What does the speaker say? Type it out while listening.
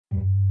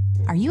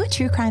Are you a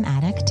true crime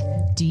addict?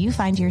 Do you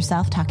find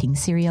yourself talking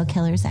serial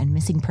killers and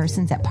missing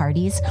persons at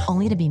parties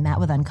only to be met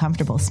with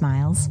uncomfortable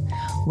smiles?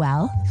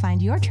 Well,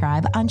 find your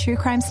tribe on True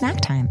Crime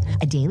Snack Time,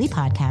 a daily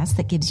podcast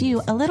that gives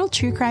you a little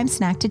true crime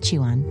snack to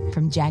chew on.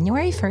 From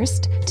January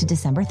 1st to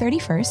December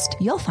 31st,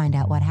 you'll find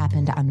out what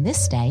happened on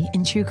this day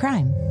in true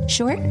crime.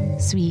 Short,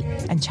 sweet,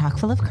 and chock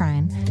full of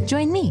crime.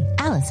 Join me,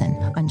 Allison,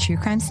 on True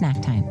Crime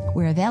Snack Time.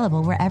 We're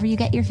available wherever you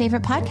get your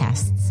favorite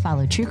podcasts.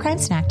 Follow True Crime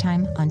Snack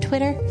Time on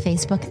Twitter,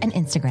 Facebook, and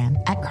Instagram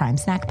at Crime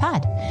Snack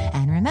Pod.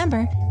 And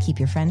remember, keep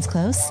your friends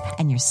close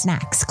and your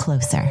snacks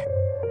closer.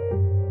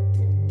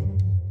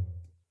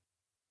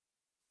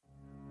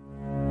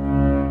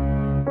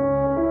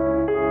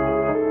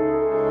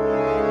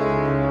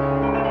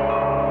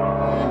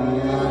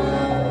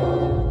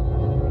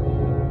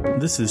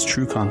 This is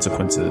True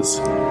Consequences,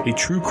 a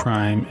true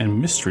crime and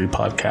mystery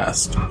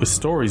podcast with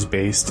stories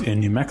based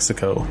in New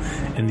Mexico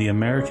and the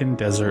American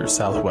Desert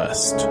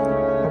Southwest.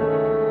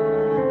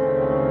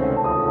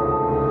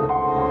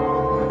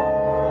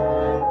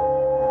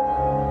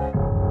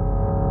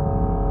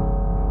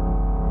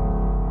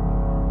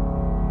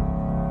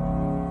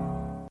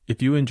 If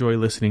you enjoy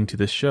listening to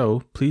this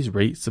show, please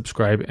rate,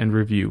 subscribe, and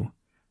review.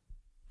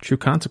 True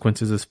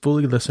Consequences is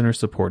fully listener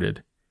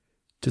supported.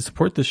 To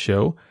support the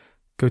show,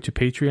 go to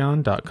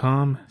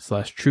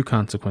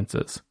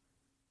patreon.com/trueconsequences.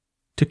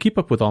 To keep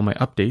up with all my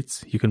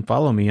updates, you can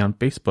follow me on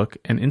Facebook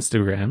and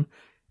Instagram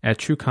at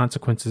True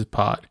Consequences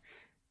Pod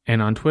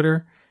and on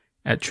Twitter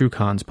at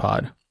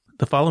TrueConsPod.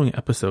 The following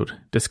episode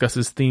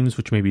discusses themes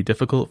which may be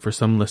difficult for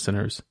some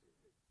listeners.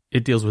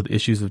 It deals with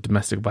issues of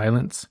domestic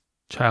violence,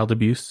 child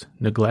abuse,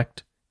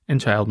 neglect, and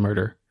child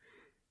murder.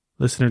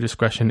 Listener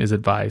discretion is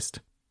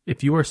advised.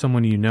 If you or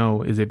someone you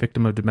know is a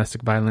victim of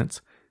domestic violence,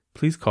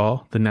 please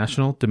call the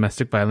National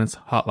Domestic Violence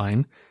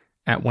Hotline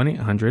at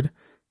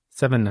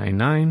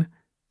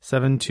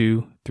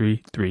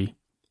 1-800-799-7233.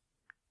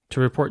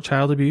 To report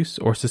child abuse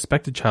or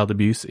suspected child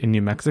abuse in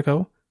New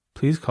Mexico,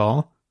 please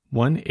call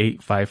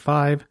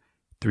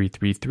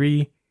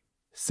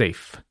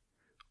 1-855-333-SAFE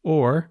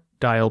or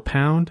dial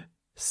pound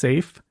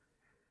SAFE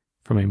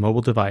from a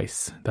mobile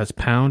device. That's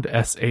pound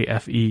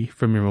SAFE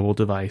from your mobile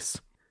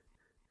device.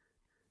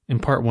 In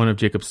part 1 of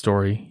Jacob's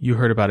story, you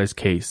heard about his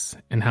case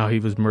and how he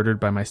was murdered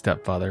by my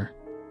stepfather.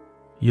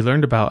 You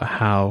learned about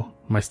how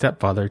my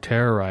stepfather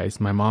terrorized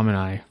my mom and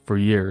I for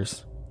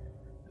years.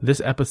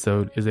 This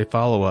episode is a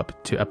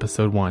follow-up to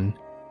episode 1.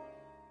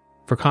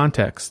 For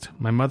context,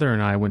 my mother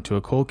and I went to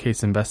a cold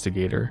case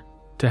investigator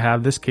to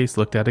have this case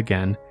looked at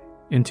again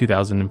in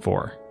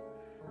 2004.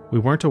 We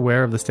weren't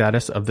aware of the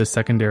status of this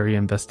secondary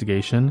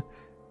investigation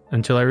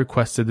until I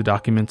requested the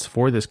documents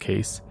for this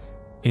case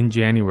in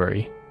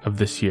January of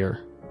this year.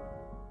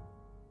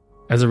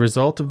 As a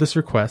result of this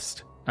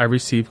request, I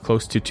received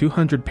close to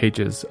 200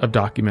 pages of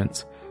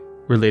documents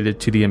related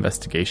to the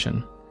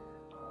investigation.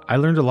 I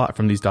learned a lot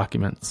from these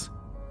documents.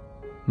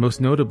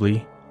 Most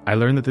notably, I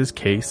learned that this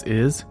case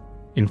is,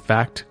 in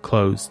fact,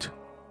 closed.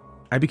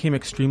 I became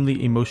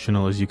extremely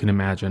emotional, as you can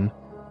imagine.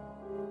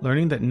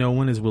 Learning that no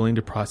one is willing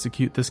to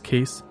prosecute this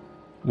case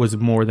was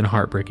more than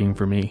heartbreaking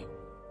for me.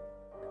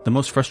 The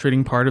most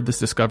frustrating part of this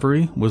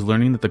discovery was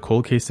learning that the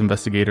cold case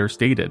investigator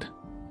stated,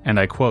 and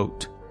I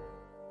quote,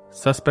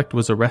 "Suspect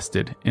was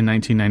arrested in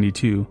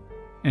 1992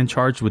 and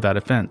charged with that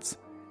offense,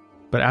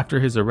 but after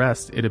his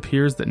arrest, it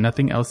appears that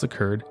nothing else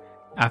occurred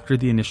after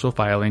the initial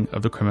filing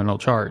of the criminal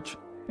charge,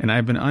 and I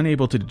have been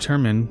unable to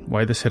determine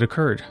why this had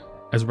occurred,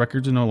 as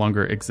records no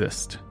longer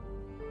exist.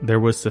 There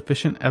was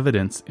sufficient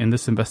evidence in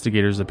this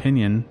investigator's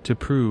opinion to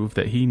prove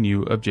that he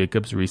knew of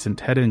Jacob's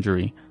recent head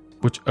injury,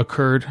 which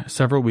occurred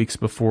several weeks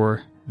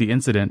before the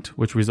incident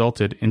which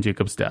resulted in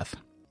Jacob's death.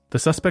 The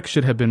suspect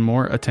should have been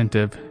more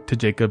attentive to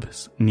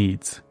Jacob's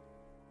needs.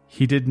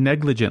 He did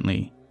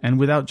negligently and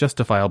without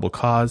justifiable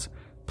cause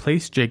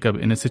place Jacob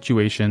in a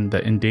situation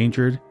that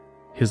endangered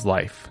his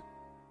life.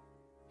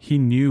 He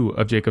knew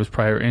of Jacob's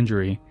prior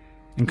injury,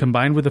 and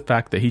combined with the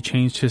fact that he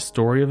changed his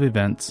story of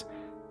events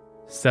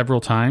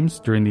several times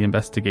during the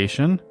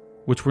investigation,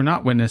 which were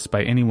not witnessed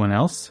by anyone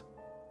else,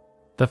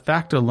 the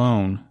fact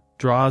alone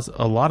draws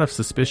a lot of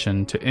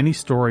suspicion to any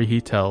story he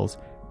tells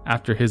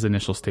after his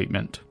initial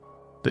statement.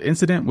 The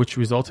incident which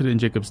resulted in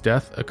Jacob's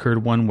death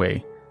occurred one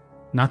way,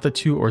 not the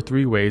 2 or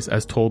 3 ways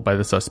as told by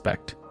the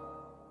suspect.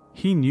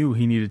 He knew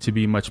he needed to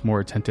be much more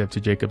attentive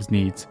to Jacob's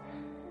needs,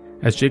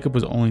 as Jacob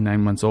was only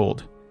 9 months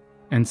old,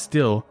 and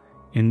still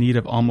in need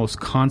of almost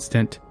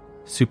constant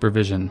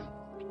supervision.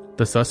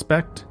 The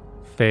suspect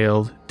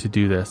failed to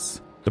do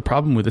this. The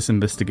problem with this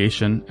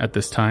investigation at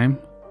this time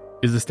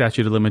is the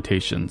statute of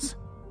limitations.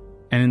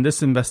 And in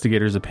this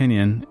investigator's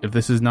opinion, if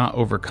this is not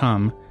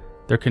overcome,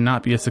 there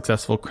cannot be a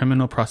successful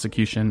criminal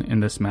prosecution in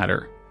this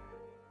matter.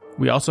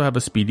 We also have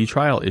a speedy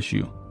trial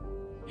issue.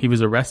 He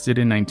was arrested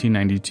in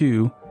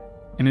 1992,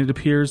 and it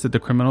appears that the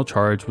criminal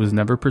charge was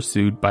never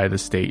pursued by the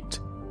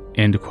state.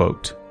 End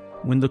quote.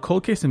 When the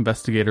cold case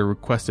investigator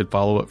requested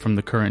follow-up from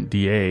the current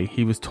DA,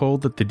 he was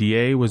told that the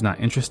DA was not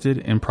interested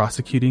in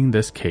prosecuting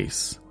this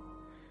case.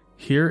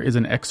 Here is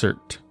an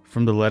excerpt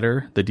from the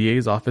letter the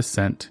DA's office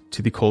sent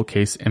to the cold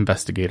case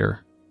investigator.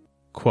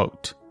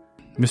 Quote,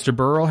 Mr.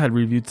 Burrell had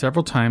reviewed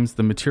several times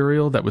the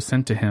material that was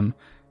sent to him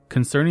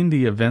concerning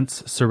the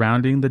events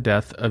surrounding the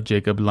death of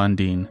Jacob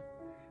Landin.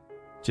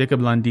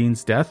 Jacob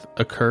Landin's death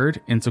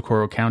occurred in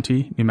Socorro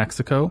County, New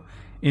Mexico,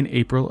 in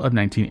April of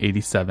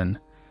 1987.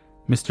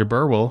 Mr.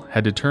 Burwell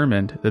had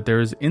determined that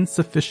there is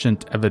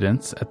insufficient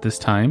evidence at this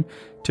time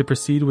to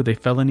proceed with a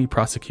felony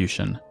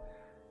prosecution.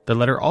 The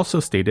letter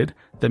also stated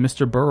that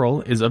Mr.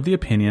 Burrell is of the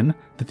opinion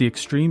that the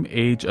extreme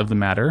age of the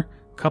matter,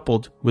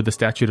 coupled with the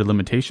statute of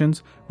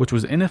limitations, which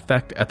was in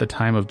effect at the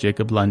time of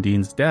Jacob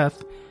Landin's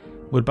death,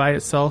 would by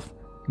itself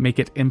make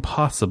it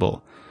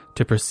impossible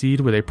to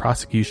proceed with a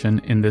prosecution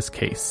in this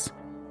case.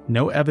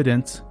 No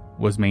evidence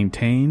was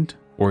maintained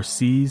or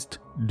seized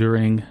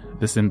during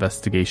this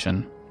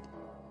investigation.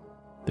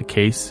 The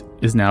case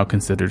is now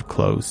considered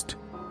closed.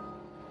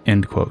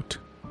 End quote.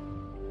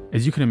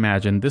 As you can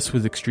imagine, this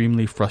was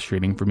extremely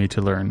frustrating for me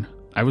to learn.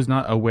 I was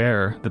not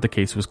aware that the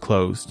case was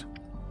closed.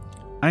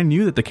 I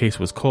knew that the case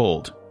was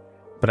cold,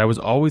 but I was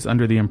always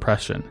under the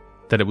impression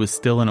that it was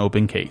still an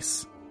open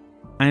case.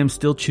 I am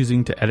still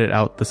choosing to edit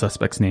out the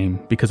suspect's name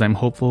because I'm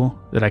hopeful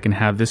that I can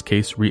have this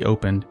case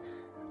reopened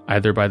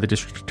either by the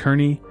district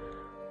attorney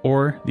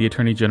or the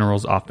attorney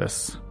general's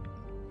office.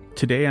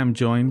 Today I'm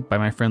joined by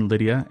my friend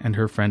Lydia and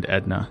her friend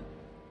Edna.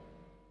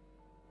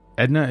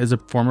 Edna is a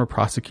former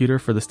prosecutor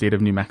for the state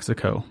of New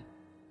Mexico.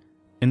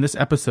 In this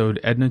episode,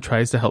 Edna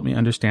tries to help me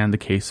understand the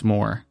case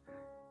more.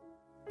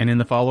 And in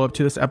the follow-up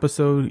to this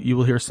episode, you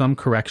will hear some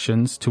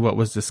corrections to what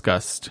was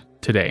discussed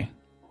today.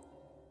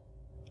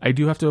 I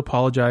do have to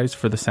apologize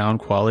for the sound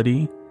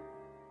quality.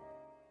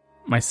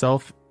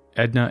 Myself,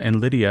 Edna,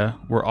 and Lydia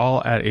were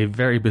all at a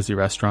very busy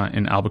restaurant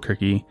in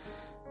Albuquerque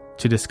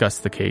to discuss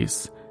the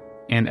case.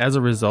 And as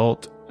a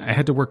result, I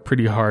had to work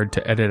pretty hard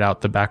to edit out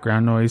the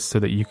background noise so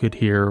that you could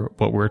hear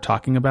what we're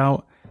talking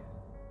about.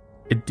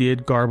 It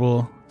did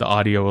garble the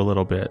audio a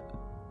little bit.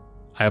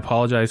 I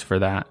apologize for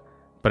that,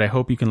 but I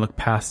hope you can look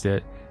past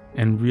it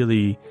and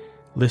really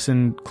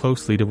listen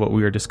closely to what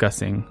we were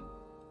discussing,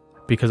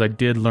 because I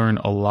did learn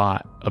a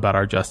lot about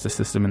our justice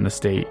system in the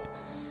state,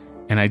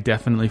 and I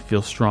definitely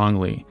feel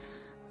strongly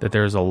that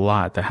there's a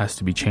lot that has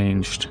to be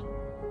changed.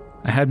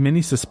 I had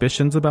many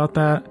suspicions about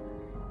that,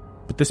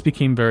 but this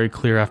became very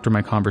clear after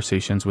my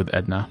conversations with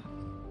Edna.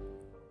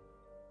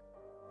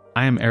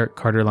 I am Eric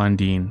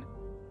Carter-Landin,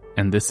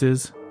 and this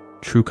is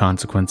True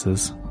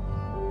Consequences.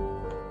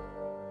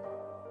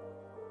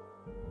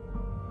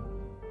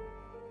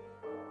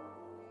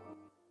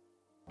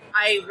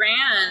 I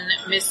ran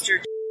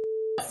Mr.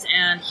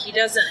 and he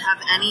doesn't have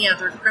any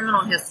other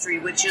criminal history,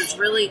 which is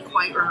really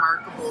quite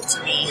remarkable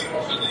to me.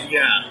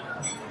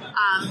 Yeah.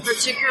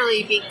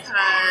 Particularly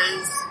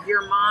because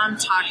your mom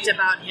talked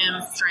about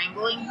him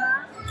strangling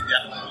her,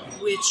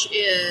 which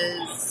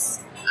is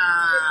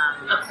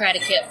a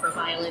predicate for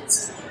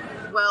violence.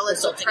 Well,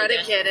 it's a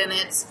predicate, and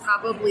it's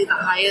probably the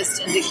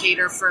highest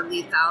indicator for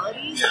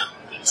lethality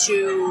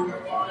to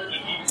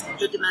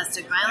the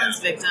domestic violence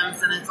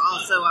victims, and it's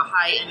also a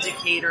high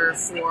indicator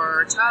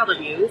for child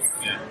abuse.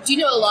 Do you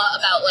know a lot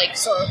about, like,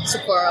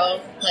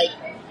 Socorro? Like,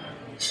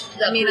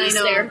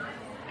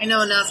 I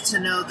know enough to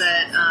know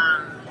that,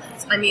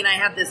 I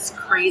have this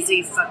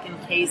crazy fucking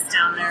case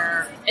down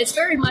there. It's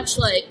very much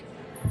like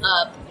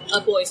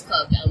a boys'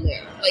 club down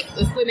there. Like,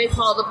 if women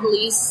call the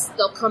police,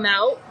 they'll come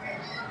out,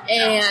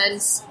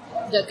 and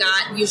the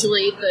guy,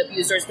 usually the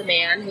abuser is the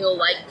man, he'll,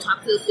 like,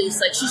 talk to the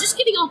police, like, she's just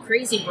getting all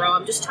crazy, bro.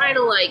 I'm just trying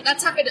to, like,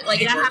 that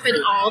happened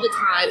all the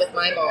time with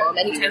my mom.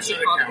 Anytime she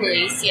called the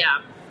police,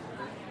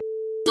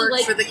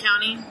 Worked for the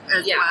county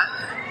as what?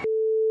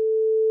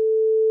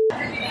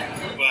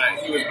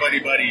 But he was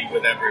buddy-buddy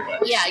with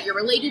everybody. Yeah, you're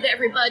related to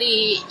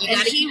everybody. You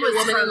gotta keep your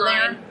woman in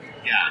line.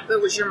 Yeah.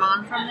 But was your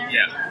mom from there?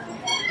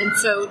 Yeah. And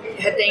so,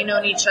 had they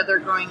known each other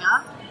growing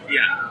up?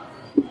 Yeah.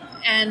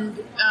 And,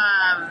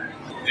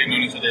 they've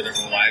known each other their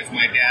whole lives.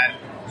 My dad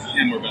and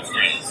him were best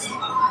friends.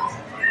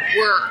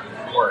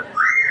 Work.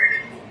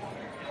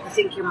 I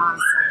think your mom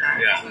said that.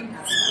 Yeah.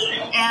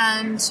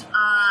 And,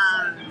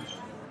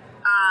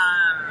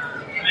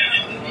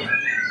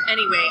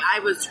 anyway, I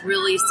was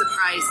really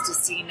surprised to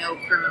see no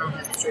criminal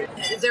history.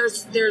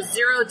 There's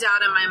zero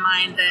doubt in my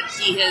mind that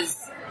he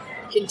has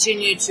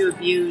continued to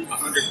abuse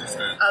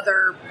 100%.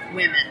 other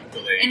women.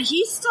 And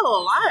he's still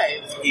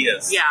alive. He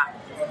is. Yeah.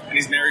 And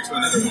he's married to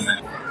another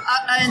woman.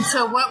 And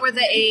so what were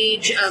the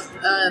age of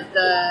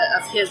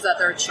his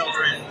other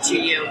children to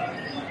you?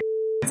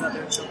 His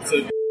other children.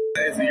 So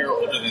is a year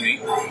older than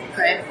me.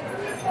 Okay.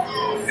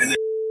 And then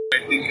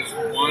I think is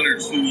 1 or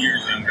 2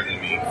 years younger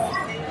than me.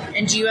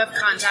 And do you have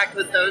contact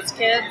with those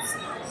kids?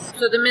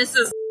 So the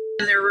Mrs.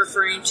 they're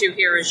referring to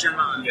here is your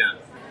mom. Yeah.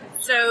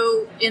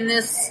 So in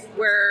this,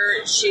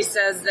 where she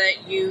says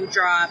that you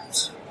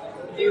dropped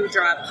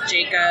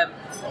Jacob,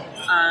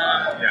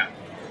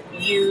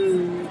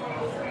 you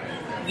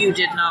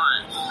did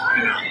not.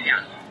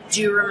 Yeah.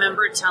 Do you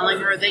remember telling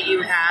her that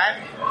you had?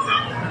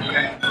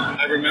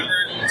 I remember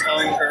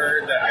telling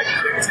her that I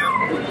kicked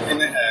him in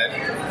the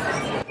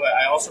head, but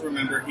I also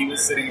remember he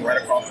was sitting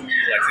right across from me,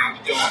 like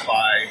saying, "Don't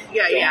lie,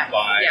 don't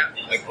lie,"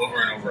 like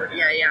over and over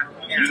again.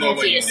 You know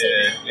what you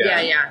did.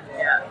 Yeah.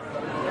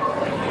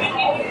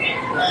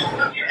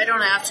 I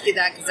don't ask you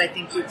that because I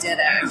think you did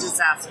it. I'm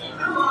just asking.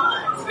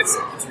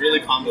 It's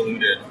really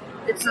convoluted.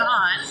 It's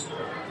not.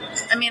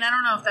 I mean, I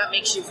don't know if that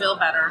makes you feel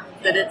better,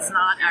 that it's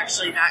not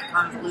actually that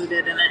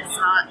convoluted and it's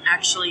not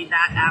actually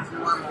that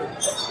abnormal.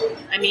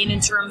 I mean, in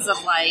terms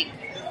of, like,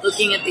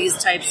 looking at these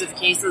types of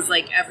cases,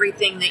 like,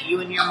 everything that you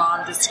and your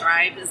mom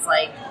described is,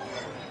 like,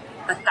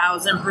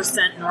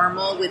 1,000%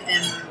 normal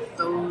within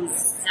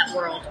that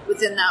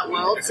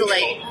world. So,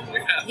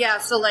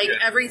 like,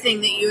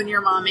 everything that you and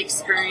your mom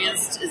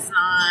experienced is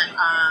not,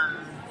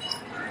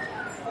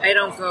 I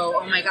don't go,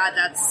 oh my God,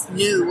 that's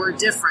new or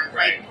different.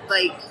 Right.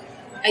 Like,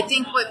 I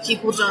think what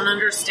people don't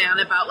understand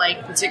about,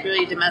 like,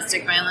 particularly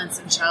domestic violence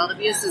and child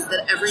abuse is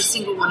that every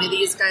single one of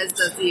these guys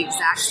does the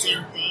exact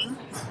same thing.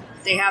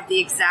 They have the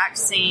exact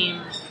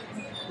same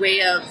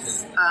way of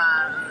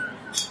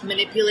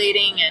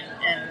manipulating and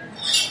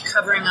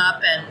covering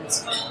up,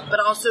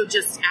 but also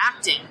just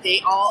acting.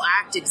 They all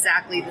act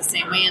exactly the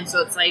same way, and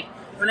so it's like,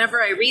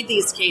 whenever I read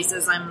these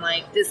cases, I'm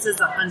like, this is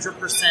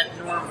 100%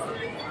 normal.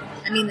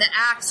 I mean, the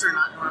acts are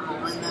not normal,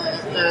 and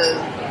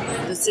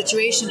the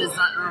situation is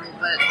not normal,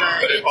 but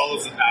it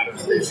follows the pattern.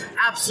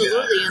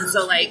 Absolutely, and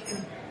so, like,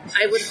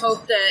 I would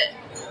hope that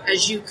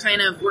as you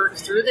kind of work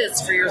through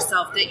this for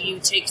yourself, that you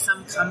take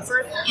some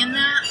comfort in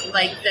that,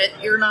 like,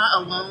 that you're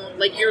not alone,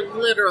 like, you're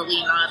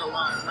literally not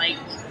alone,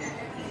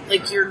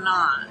 like you're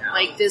not,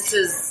 like, this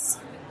is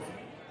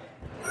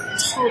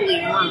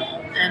totally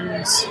normal,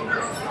 and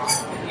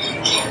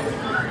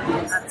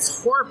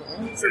that's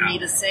horrible for me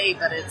to say,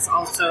 but it's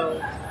also,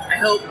 I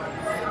hope,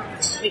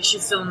 makes you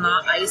feel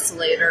not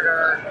isolated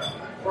or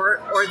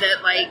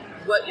that, like,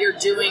 what you're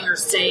doing or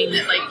saying,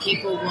 that, like,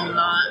 people will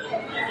not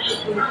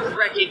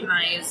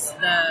recognize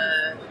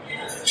the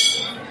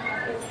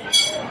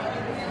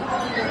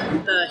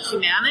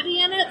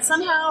humanity in it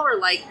somehow, or,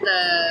 like,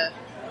 the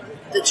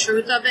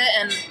truth of it.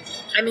 And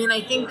I mean, I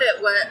think that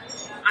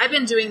I've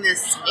been doing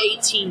this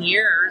 18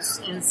 years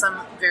in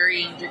some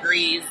varying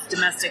degrees,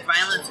 domestic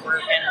violence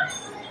work, and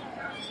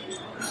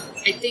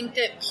I think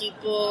that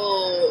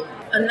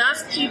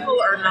enough people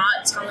are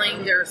not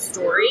telling their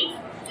story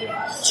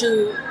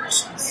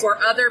for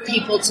other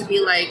people to be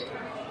like,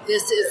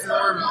 this is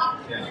normal.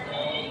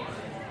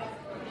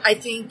 I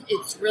think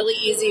it's really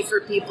easy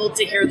for people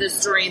to hear this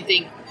story and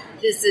think,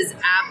 this is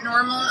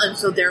abnormal, and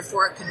so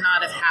therefore it could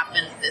not have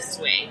happened this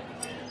way.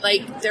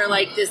 Like, they're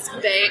like, there's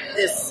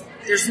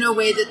no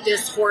way that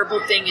this horrible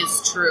thing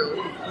is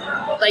true.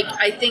 Like,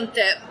 I think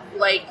that,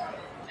 like,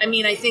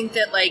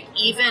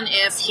 even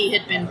if he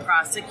had been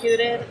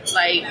prosecuted,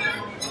 like,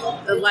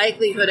 the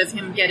likelihood of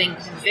him getting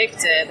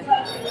convicted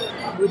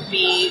would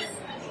be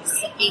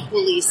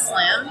equally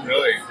slim.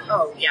 Really?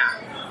 Oh, yeah.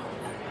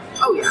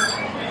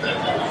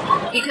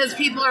 Because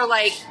people are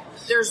like,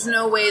 there's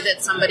no way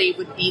that somebody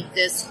would be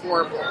this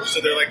horrible.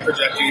 So they're, like,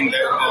 projecting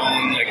their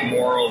own, like,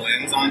 moral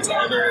lens onto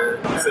other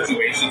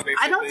situations, basically?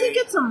 I don't think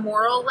it's a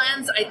moral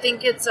lens. I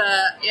think it's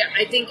a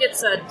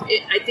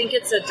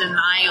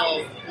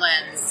denial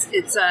lens.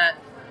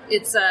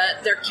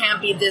 There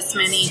can't be this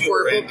many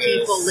horrible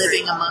people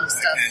living amongst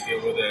us.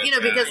 You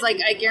know, because,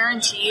 like, I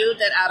guarantee you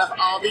that out of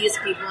all these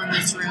people in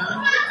this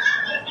room,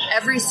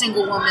 every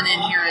single woman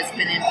in here has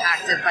been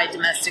impacted by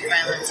domestic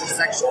violence and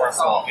sexual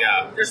assault.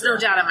 Yeah, there's no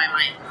doubt in my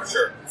mind. For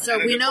sure. So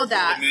we know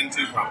that. The men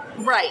too,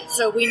 probably. Right.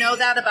 So we know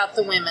that about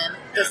the women.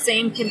 The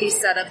same can be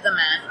said of the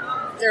men.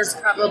 There's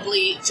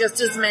probably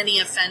just as many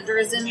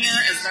offenders in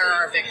here as there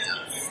are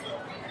victims.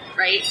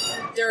 Right?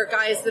 There are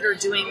guys that are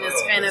doing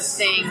this kind of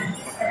thing.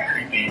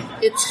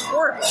 It's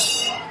horrible.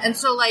 And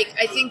so, like,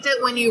 I think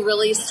that when you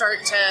really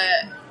start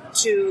to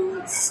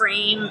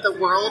frame the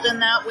world in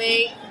that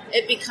way,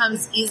 it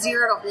becomes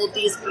easier to hold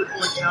these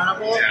people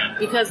accountable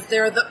because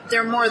they're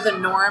more the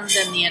norm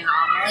than the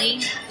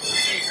anomaly.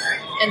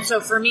 And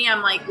so for me,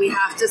 I'm like, we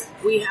have to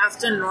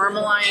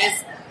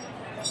normalize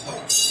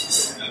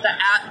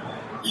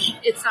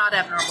it's not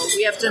abnormal.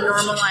 We have to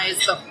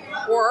normalize the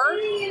horror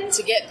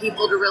to get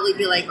people to really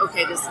be like,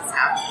 okay, this is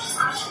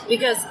happening.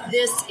 Because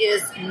this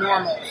is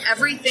normal.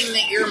 Everything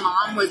that your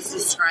mom was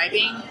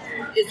describing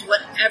is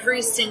what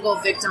every single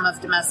victim of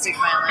domestic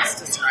violence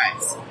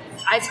describes.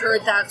 I've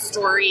heard that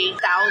story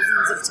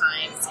thousands of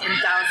times in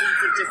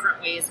thousands of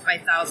different ways by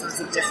thousands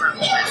of different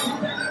women.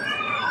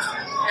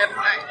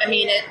 I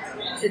mean,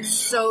 it's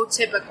so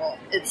typical.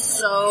 It's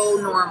so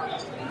normal.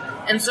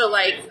 And so,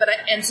 like,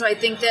 so I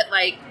think that,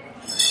 like,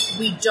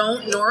 we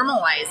don't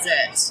normalize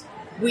it.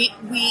 We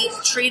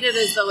treat it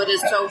as though it is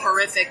so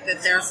horrific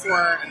that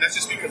therefore... And that's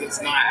just because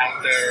it's not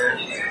out there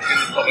in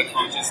the public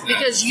consciousness.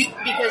 Because you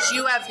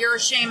have your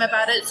shame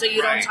about it, so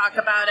you don't talk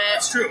about it.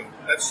 That's true.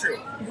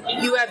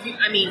 You have,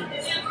 I mean,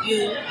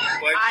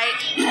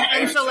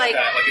 and so, like...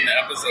 That, like in the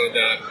episode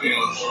that, you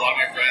know, a lot of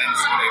my friends,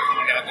 when they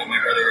found out that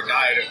my brother had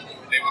died,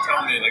 they would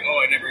tell me, like,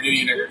 oh, I never never knew,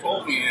 you never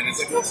told me. And it's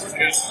like, well,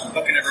 I just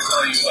fucking never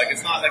tell you. Like,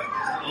 it's not like,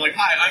 I'm like,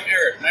 hi, I'm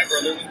Eric. My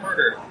brother was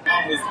murdered.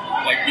 Mom was,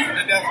 like, beaten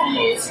to death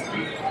almost.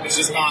 It's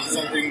just not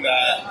something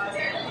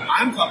that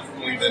I'm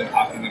comfortable even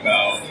talking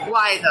about.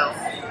 Why, though?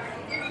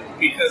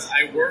 Because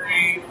I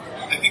worry,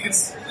 I think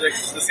it's like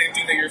the same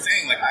thing that you're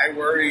saying. Like, I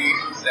worry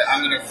that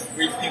I'm going to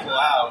freak people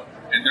out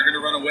and they're going to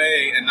run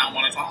away and not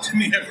want to talk to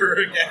me ever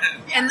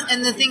again.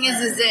 And the thing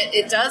is that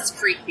it does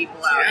freak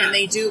people out, and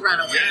they do run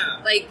away. Yeah.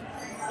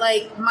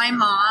 Like my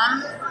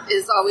mom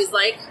is always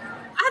like,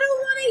 I don't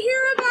want to hear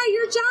about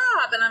your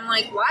job. And I'm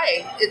like,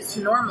 why? It's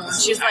normal. And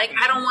she's like,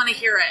 I don't want to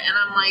hear it. And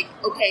I'm like,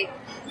 okay,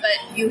 but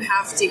you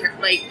have to hear,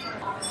 like...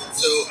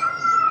 So,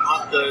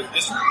 the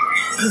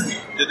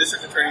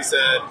district attorney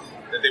said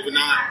that they would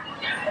not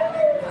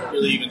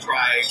really even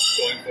try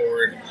going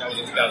forward. That was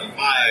in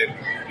 2005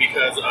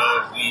 because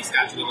of the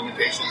statute of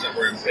limitations that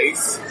were in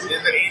place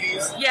in the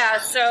 80s. Yeah,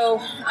 so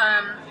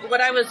what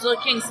I was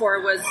looking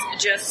for was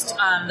just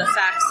the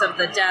facts of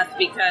the death,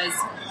 because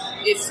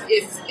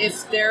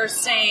if they're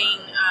saying,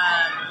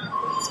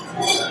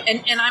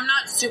 and I'm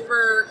not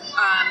super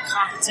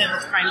competent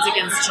with crimes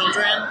against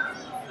children,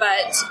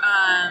 but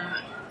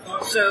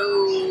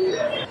so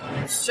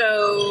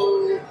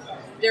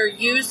there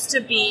used to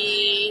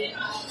be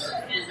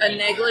a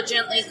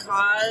negligently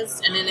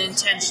caused and an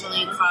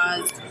intentionally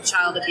caused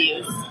child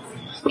abuse.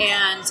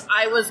 And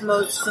I was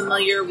most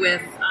familiar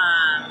with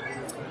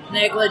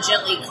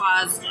negligently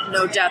caused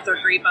no death or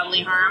great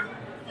bodily harm.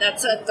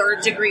 That's a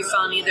third-degree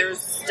felony.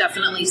 There's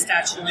definitely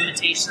statute of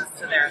limitations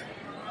to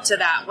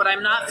that. What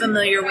I'm not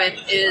familiar with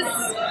is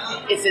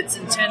if it's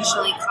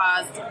intentionally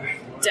caused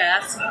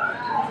death,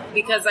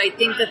 because I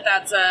think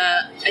that's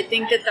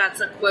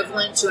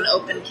equivalent to an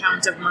open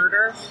count of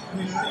murder.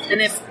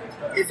 And if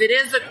it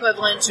is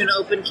equivalent to an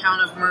open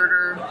count of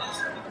murder,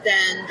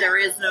 then there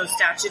is no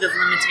statute of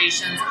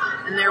limitations,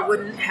 and there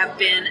wouldn't have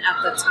been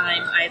at the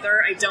time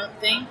either, I don't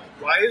think.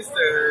 Why is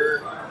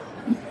there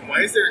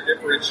a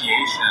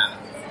differentiation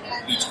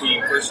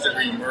between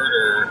first-degree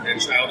murder and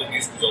child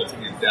abuse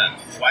resulting in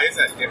death? Why is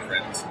that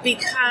different?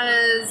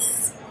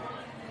 Because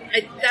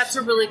that's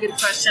a really good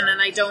question,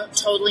 and I don't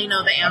totally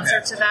know the answer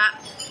to that.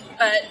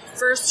 But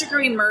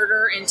first-degree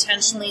murder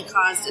intentionally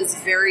caused is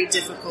very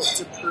difficult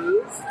to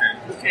prove.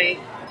 Okay.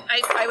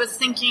 I was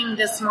thinking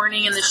this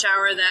morning in the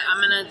shower that I'm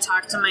going to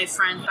talk to my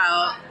friend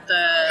about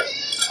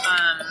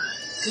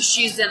because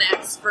she's an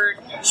expert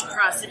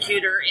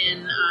prosecutor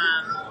in,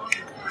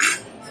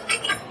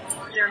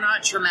 they're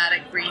not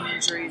traumatic brain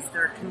injuries,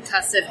 they're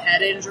concussive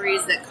head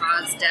injuries that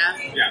cause death.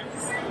 Yeah.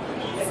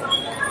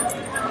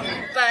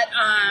 But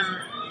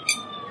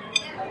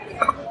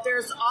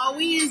there's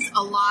always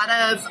a lot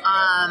of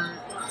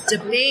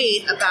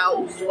debate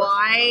about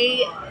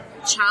why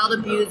child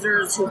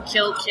abusers who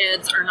kill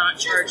kids are not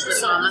charged with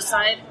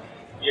homicide.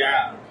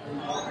 Yeah.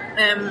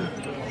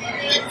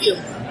 Thank you.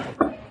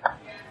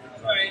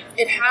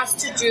 It has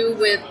to do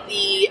with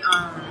the,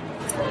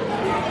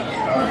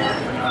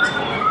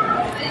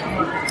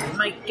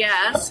 my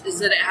guess is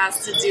that it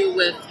has to do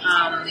with,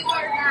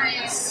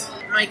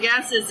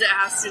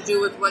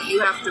 what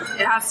you have to,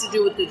 it has to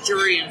do with the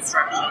jury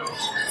instruction.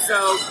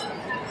 So,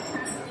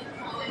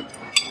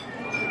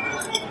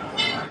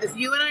 if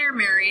you and I are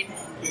married,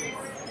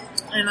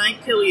 and I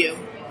kill you,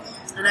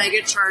 and I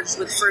get charged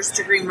with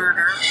first-degree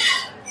murder.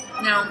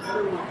 Now,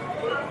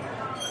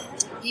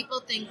 people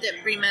think that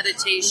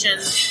premeditation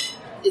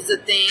is a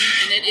thing,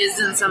 and it is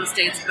in some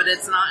states, but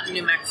it's not in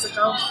New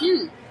Mexico.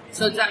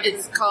 So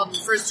it's called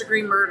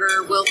first-degree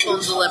murder, willful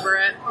and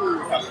deliberate.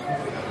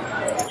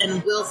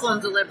 And willful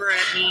and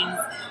deliberate means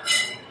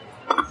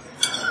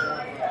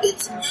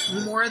it's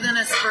more than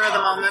a spur of the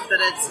moment,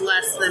 but it's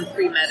less than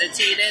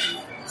premeditated.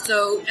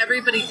 So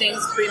everybody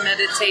thinks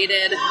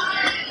premeditated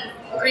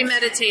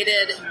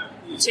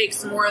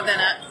takes more than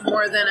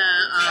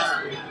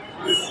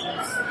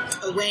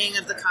a weighing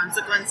of the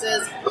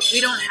consequences.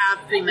 We don't have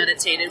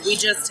premeditated. We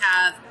just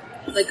have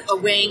like a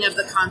weighing of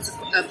the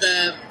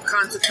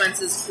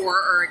consequences for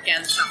or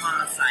against a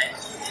homicide.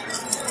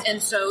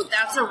 And so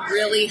that's a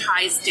really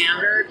high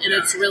standard, and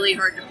it's really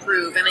hard to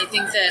prove. And I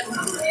think that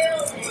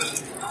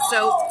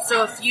so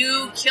if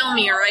you kill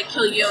me or I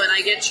kill you and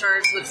I get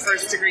charged with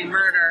first-degree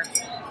murder,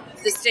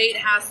 the state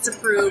has to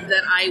prove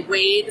that I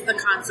weighed the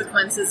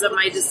consequences of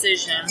my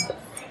decision.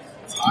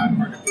 It's hard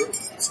to prove.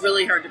 It's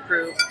really hard to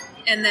prove.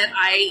 And that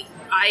I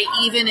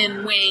even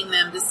in weighing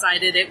them,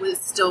 decided it was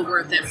still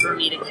worth it for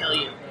me to kill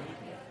you.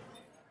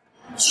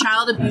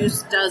 Child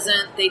abuse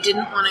they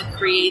didn't want to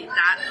create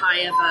that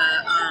high of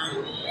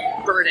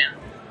a burden.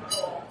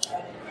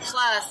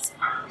 Plus,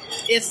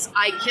 if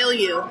I kill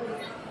you,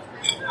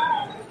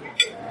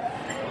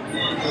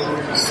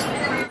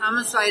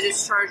 homicide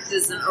is charged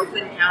as an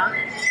open count,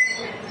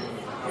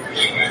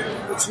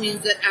 which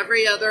means that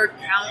every other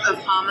count of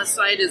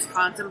homicide is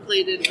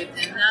contemplated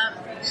within that,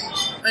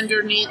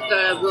 underneath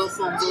the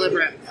willful and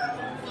deliberate.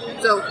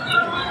 So,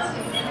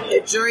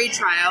 at jury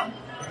trial,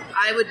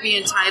 I would be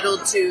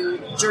entitled to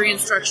jury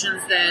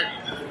instructions that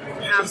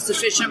have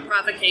sufficient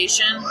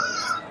provocation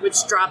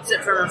which drops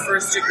it from a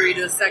first degree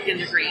to a second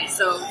degree.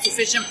 So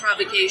sufficient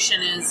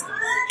provocation is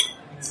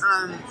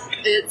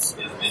it's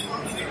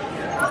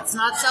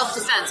not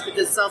self-defense,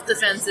 because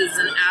self-defense is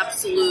an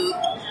absolute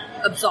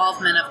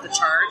absolvement of the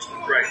charge.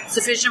 Right.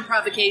 Sufficient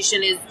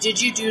provocation is,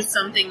 did you do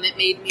something that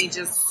made me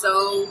just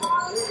so...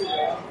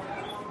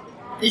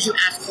 Did you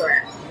ask for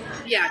it?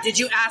 Yeah, did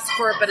you ask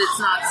for it, but it's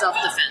not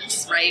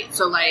self-defense, right?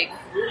 So, like,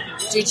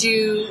 did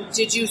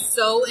you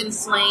so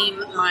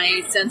inflame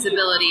my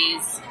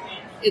sensibilities?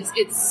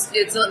 It's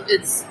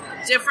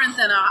different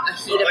than a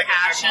heat of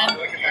passion.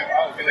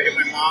 If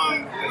my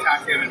mom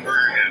attacked him and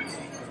murdered him,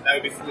 that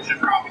would be sufficient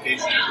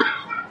provocation.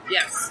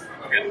 Yes.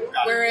 Okay.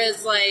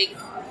 Whereas, like,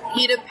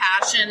 heat of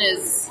passion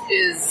is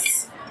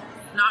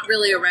not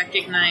really a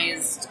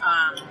recognized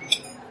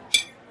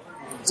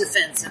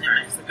defense in New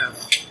Mexico.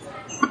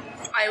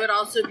 I would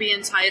also be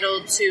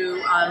entitled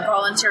to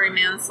voluntary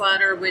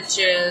manslaughter, which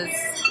is...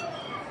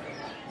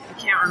 I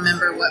can't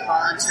remember what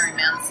voluntary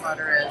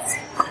manslaughter is.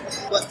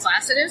 What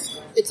class it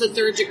is? It's a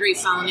third-degree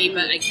felony,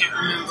 but I can't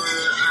remember.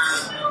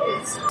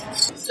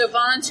 So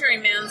voluntary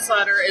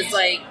manslaughter is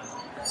like,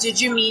 did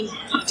you mean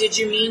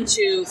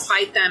to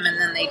fight them and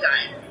then they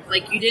died?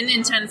 Like, you didn't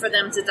intend for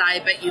them to die,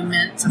 but you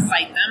meant to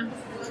fight them.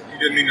 You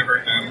didn't mean to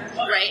hurt them.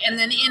 Right, and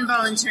then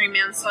involuntary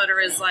manslaughter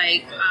is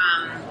like,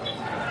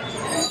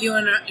 you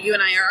and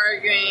I are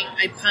arguing,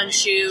 I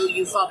punch you,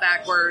 you fall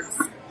backwards,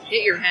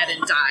 hit your head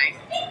and die.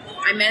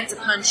 I meant to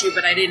punch you,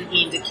 but I didn't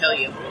mean to kill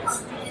you.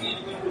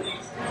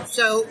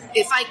 So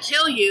if I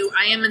kill you,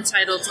 I am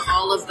entitled to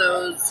all of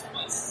those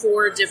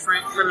 4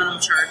 different criminal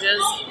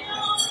charges,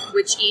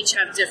 which each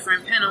have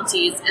different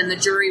penalties, and the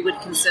jury would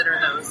consider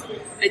those.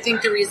 I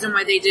think the reason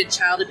why they did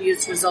child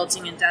abuse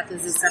resulting in death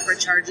as a separate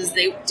charge is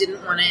they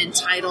didn't want to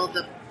entitle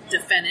the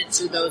defendant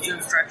to those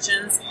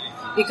instructions,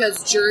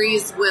 because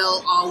juries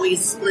will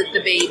always split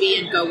the baby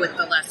and go with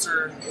the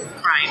lesser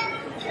crime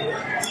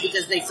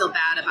because they feel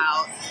bad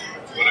about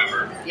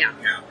whatever. Yeah,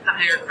 the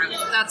higher crime.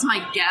 That's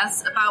my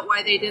guess about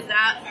why they did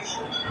that.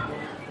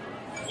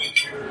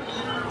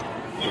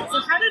 So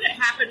how did it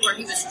happen where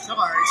he was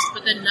charged,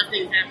 but then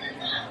nothing happened?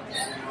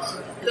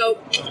 So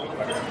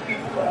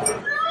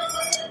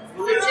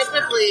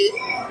typically,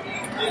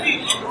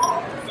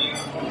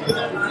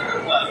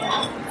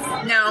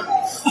 now,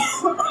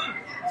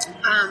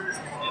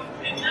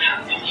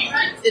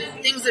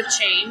 things have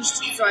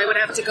changed, so I would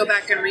have to go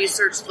back and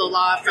research the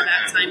law for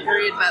that time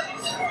period. But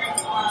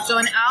so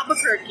in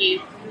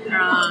Albuquerque,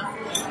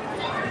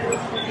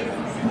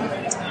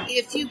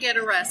 if you get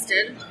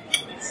arrested,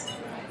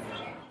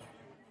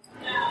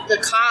 the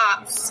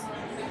cops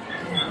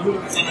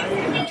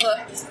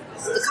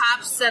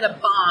set a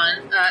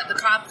bond. The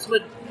cops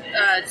would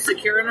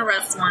secure an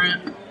arrest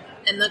warrant.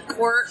 In the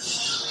court,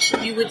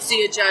 you would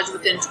see a judge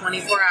within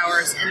 24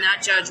 hours, and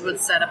that judge would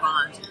set a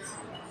bond.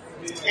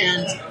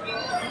 And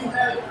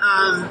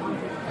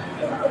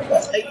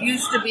it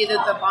used to be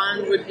that the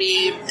bond would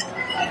be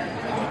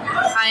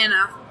high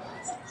enough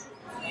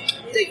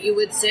that you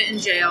would sit in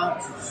jail,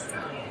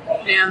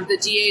 and the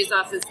DA's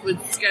office would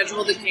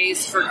schedule the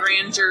case for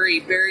grand jury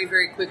very,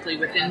 very quickly,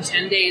 within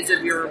 10 days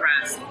of your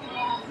arrest.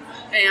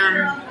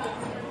 And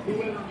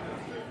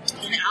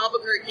in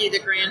Albuquerque, the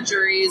grand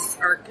juries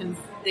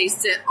they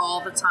sit all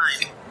the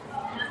time.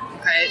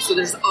 Okay, so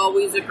there's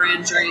always a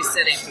grand jury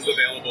sitting. It's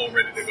available,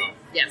 ready to go.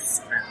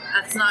 Yes.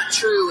 That's not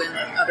true in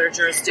other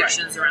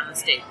jurisdictions around the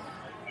state.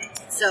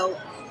 So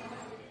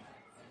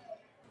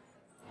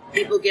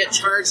people get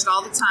charged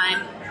all the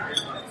time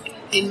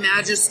in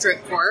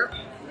magistrate court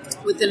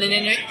with an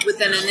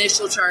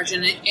initial charge,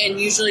 and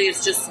usually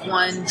it's just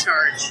one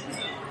charge.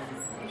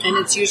 And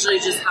it's usually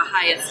just the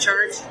highest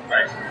charge.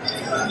 Right.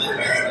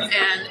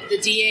 And the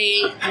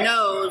DA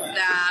knows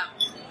that.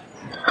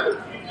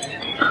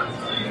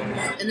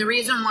 And the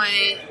reason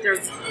why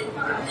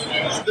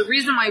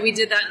we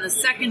did that in the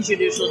second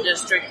judicial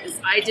district is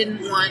I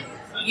didn't want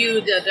you,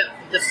 the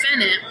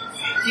defendant,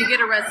 if you get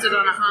arrested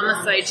on a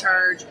homicide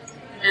charge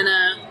and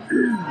a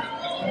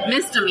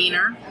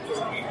misdemeanor,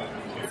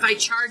 if I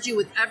charge you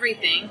with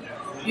everything,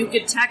 you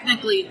could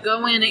technically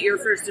go in at your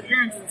first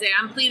appearance and say,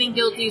 I'm pleading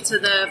guilty to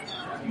the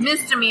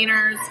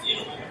misdemeanors,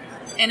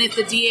 and if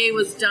the DA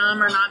was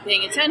dumb or not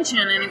paying attention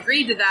and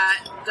agreed to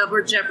that,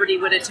 double jeopardy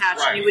would attach,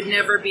 and you would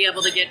never be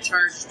able to get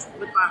charged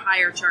with a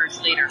higher charge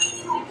later.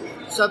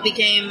 So it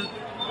became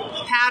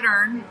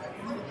pattern,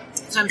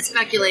 so I'm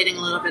speculating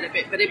a little bit of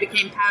it, but it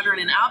became pattern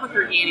in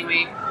Albuquerque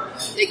anyway,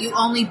 that you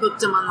only booked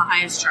them on the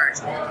highest charge.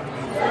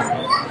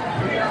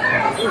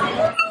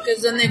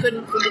 Because then they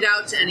couldn't plead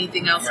out to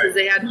anything else because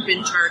they hadn't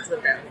been charged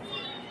with it.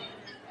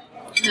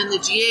 And the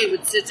GA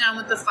would sit down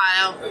with the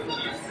file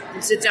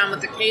and sit down with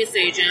the case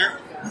agent,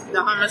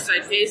 the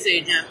homicide case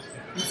agent,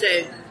 and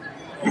say,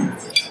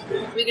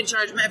 we can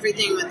charge them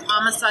everything with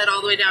homicide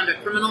all the way down to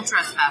criminal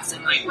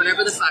trespassing, like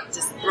whatever the fuck,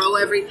 just throw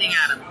everything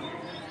at them.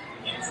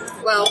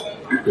 Well,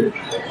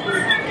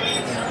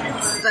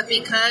 but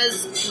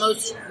because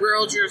most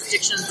rural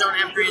jurisdictions don't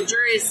have grand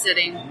juries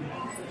sitting,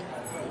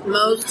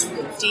 most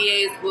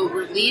DAs will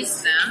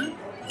release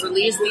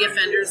the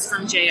offenders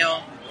from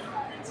jail,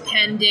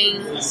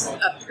 pending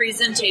a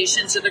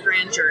presentation to the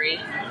grand jury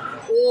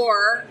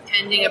or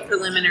pending a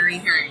preliminary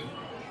hearing.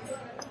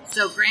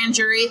 So grand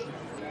jury,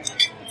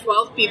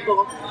 12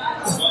 people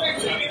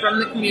from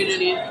the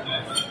community.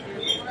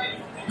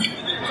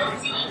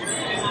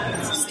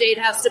 State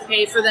has to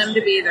pay for them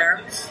to be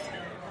there.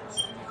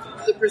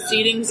 The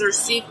proceedings are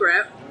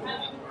secret.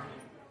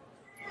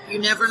 You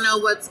never know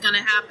what's going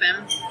to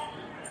happen.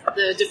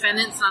 The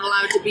defendant's not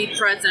allowed to be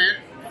present.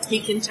 He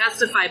can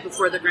testify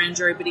before the grand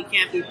jury, but he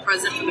can't be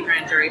present for the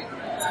grand jury.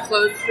 It's a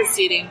closed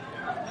proceeding.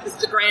 If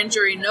the grand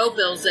jury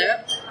no-bills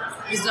it,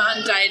 he's not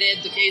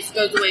indicted, the case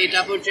goes away,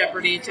 double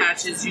jeopardy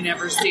attaches, you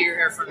never see or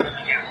hear from them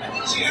again.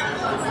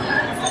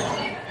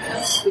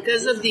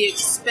 Because of the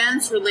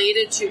expense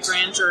related to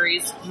grand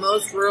juries,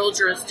 most rural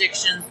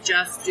jurisdictions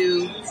just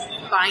do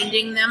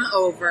binding them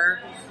over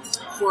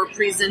for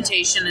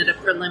presentation at a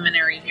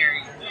preliminary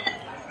hearing.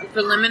 A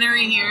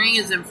preliminary hearing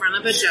is in front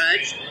of a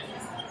judge.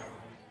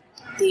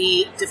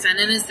 The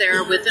defendant is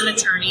there with an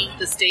attorney.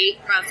 The state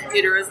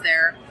prosecutor is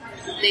there.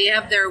 They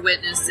have their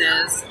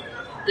witnesses.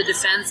 The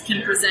defense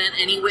can present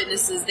any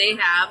witnesses they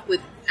have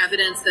with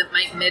evidence that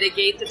might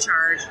mitigate the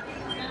charge.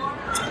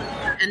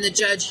 And the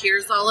judge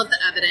hears all of the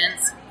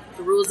evidence.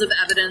 The rules of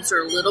evidence are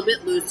a little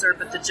bit looser,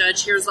 but the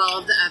judge hears all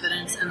of the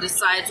evidence and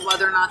decides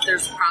whether or not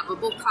there's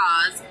probable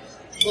cause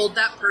to hold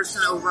that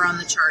person over on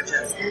the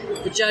charges.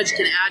 The judge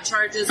can add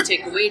charges,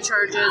 take away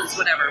charges,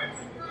 whatever.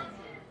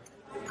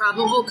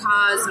 Probable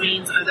cause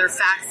means, are there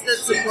facts that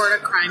support a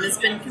crime has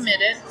been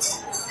committed?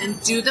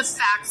 And do the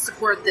facts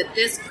support that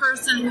this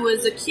person who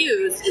is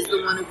accused is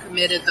the one who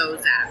committed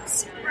those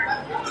acts?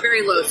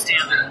 Very low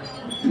standard.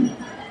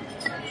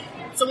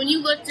 So when you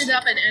looked it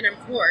up in NM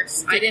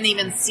Courts... I didn't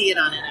even see it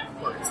on NM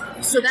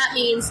Courts. So that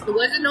means it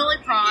wasn't only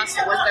pros,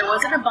 there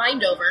wasn't a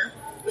bind over.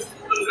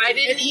 I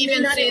didn't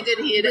even see that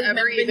he had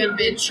ever even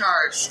been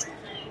charged.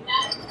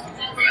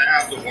 But I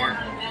have the warrant.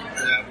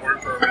 The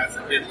warrant for arrest.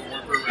 The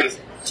warrant for arrest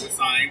was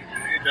signed.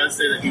 It does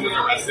say that he was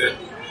arrested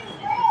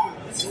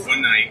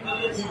one night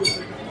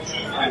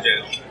in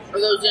jail. Are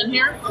those in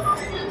here?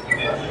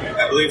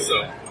 I believe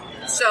so.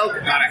 So,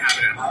 if not, I have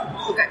it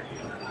out. Okay.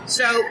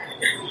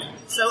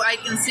 So I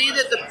can see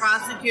that the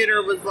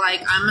prosecutor was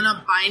like, I'm going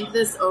to bind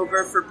this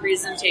over for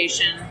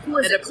presentation. Who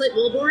was it, Clint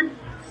Wilborn?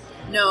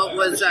 No, it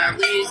was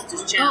Lee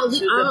Deschamps,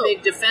 who's a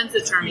big defense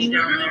attorney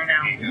down there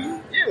now.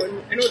 Yeah,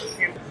 I know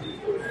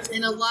what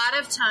and a lot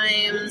of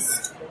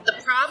times, the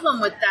problem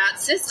with that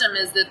system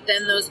is that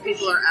then those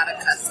people are out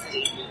of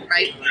custody,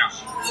 right? Yeah.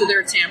 So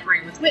they're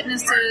tampering with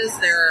witnesses,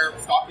 they're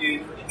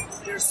stalking,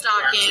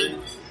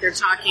 they're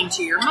talking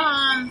to your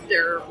mom,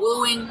 they're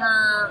wooing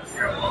her,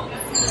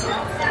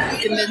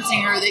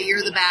 convincing her that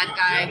you're the bad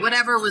guy,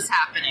 whatever was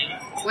happening.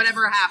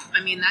 Whatever happened,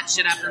 I mean, that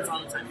shit happens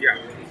all the time. Yeah.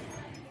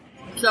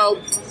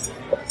 So,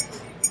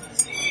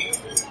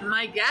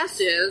 my guess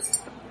is,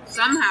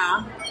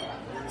 somehow,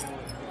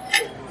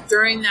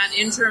 during that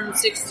interim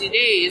 60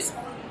 days...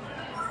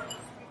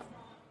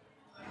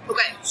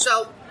 Okay,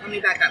 so, let me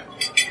back up.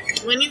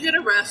 When you get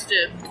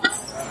arrested,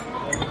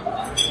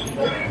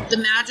 the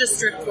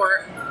magistrate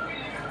court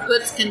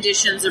puts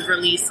conditions of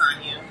release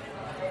on you.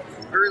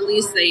 Or at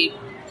least they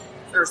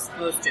are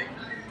supposed to.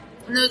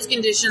 And those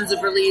conditions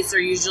of release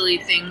are usually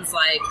things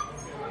like,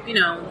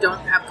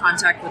 don't have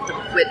contact with the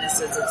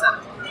witnesses,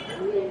 etc.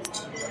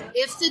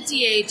 If the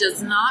DA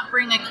does not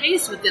bring a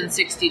case within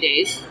 60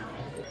 days,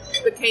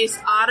 the case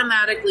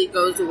automatically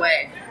goes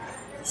away.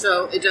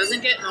 So it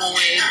doesn't get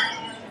nullified.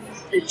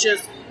 It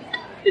just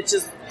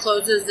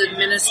closes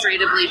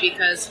administratively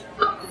because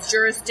the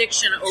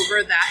jurisdiction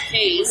over that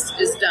case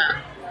is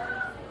done.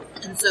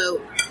 And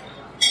so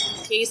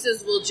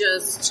cases will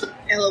just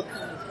LOP.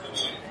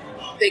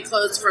 They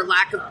close for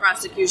lack of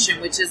prosecution,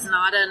 which is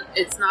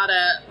it's not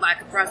a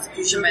lack of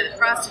prosecution by the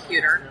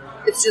prosecutor.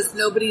 It's just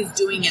nobody's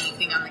doing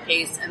anything on the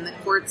case, and the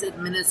courts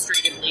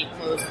administratively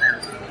close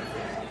them.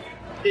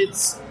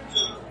 It's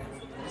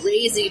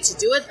lazy to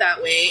do it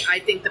that way. I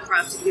think the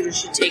prosecutor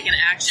should take an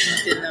action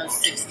within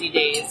those 60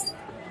 days.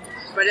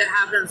 But it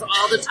happens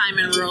all the time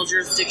in rural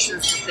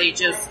jurisdictions that they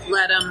just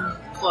let them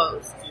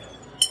close.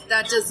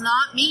 That does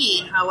not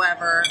mean,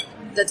 however,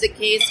 that the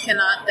case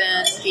cannot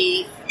then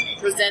be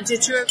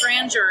presented to a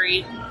grand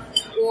jury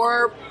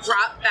or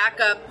brought back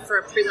up for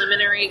a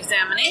preliminary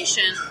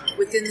examination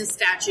within the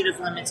statute of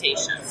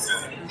limitations.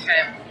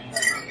 Okay.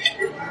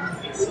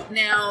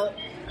 Now,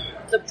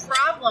 the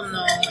problem,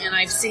 though, and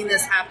I've seen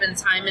this happen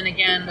time and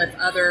again with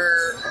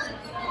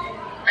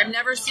I've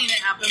never seen it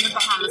happen with a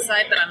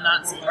homicide, but I'm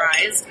not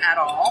surprised at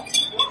all.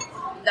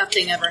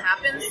 Nothing ever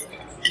happens.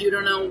 You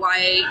don't know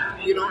why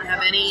you don't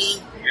have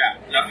any... Yeah,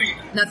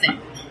 nothing.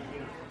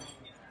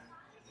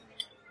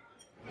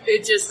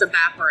 It just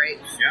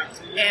evaporates. Yeah.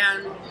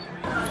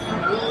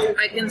 And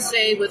I can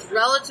say with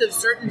relative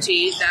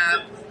certainty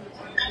that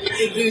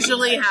it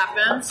usually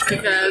happens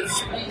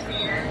because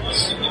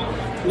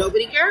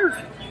nobody cares.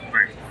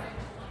 Right.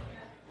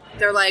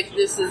 They're like,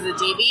 this is a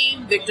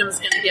DV, victim's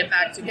going to get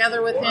back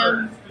together with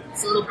him.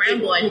 It's a little brown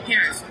boy, who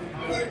cares?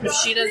 If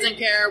she doesn't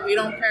care, we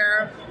don't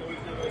care.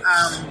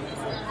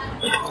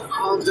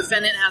 all the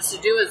defendant has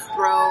to do is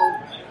throw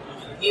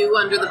you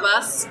under the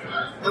bus.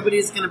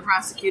 Nobody's going to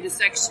prosecute a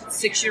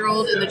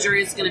 6-year-old, and the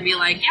jury is going to be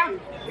like, yeah,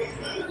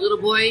 little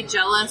boy,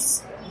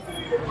 jealous.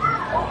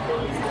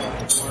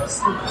 That's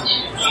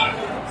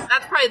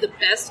probably the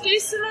best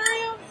case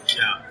scenario.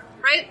 Yeah.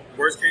 Right?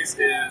 Worst case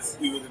is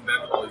he was in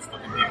bed with all these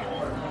fucking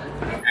people,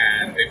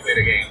 and they played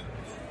a game,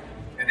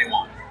 and they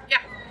won.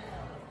 Yeah.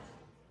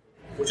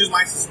 Which is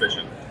my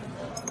suspicion.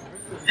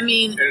 I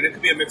mean... And it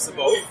could be a mix of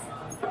both.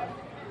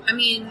 I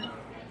mean,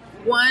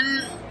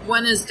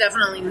 one is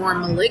definitely more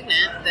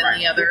malignant than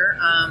the other.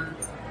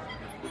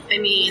 I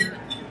mean...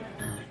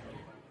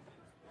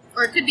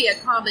 Or it could be a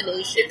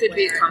combination. It could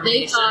be a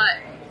combination. They thought,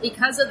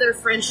 because of their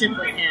friendship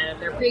with him,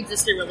 their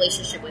pre-existing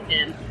relationship with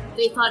him,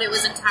 they thought it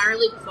was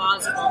entirely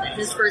plausible that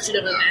his version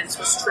of events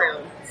was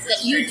true.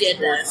 That you did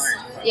this.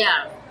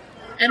 Yeah.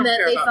 And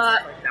that they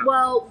thought,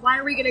 well, why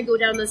are we going to go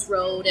down this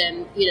road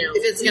and, you know...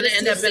 If it's going to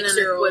end up in an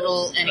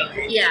acquittal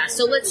anyway. Yeah,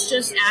 so let's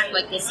just act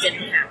like this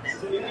didn't happen.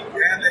 And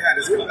they had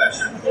his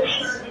confession.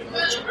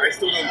 I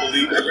still don't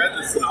believe... I read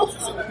the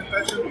synopsis of the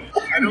confession.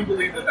 I don't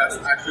believe that that's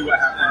actually what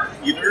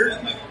happened either.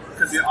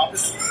 Because the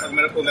Office of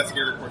Medical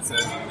Investigator report said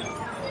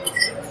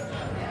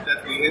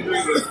that the injury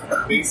was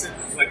basic,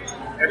 like,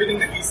 everything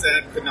that he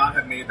said could not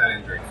have made that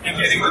injury. Him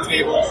hitting the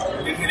table,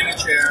 him hitting a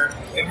chair,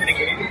 him hitting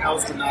anything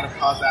else could not have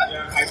caused that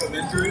type of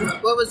injury.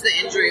 What was the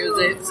injury? Was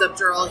it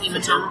subdural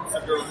hematoma?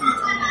 Subdural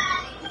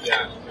hematoma.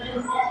 Yeah.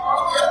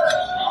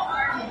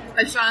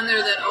 I found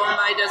there that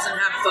OMI doesn't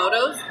have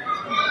photos.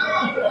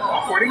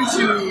 According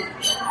to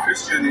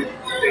Christian,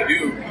 they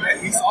do.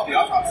 He saw the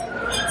autopsy.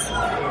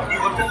 He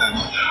looked at them.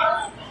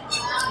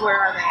 Where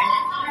are they?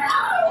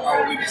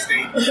 Probably the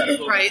state.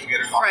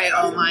 Right,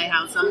 OMI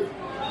has them.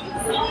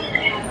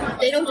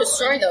 They don't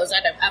destroy those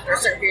after a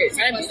certain period of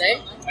time, do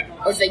they?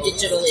 Or do they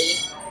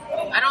digitally?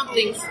 I don't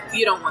think...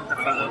 You don't want the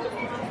photo.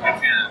 I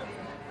can't.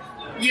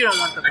 You don't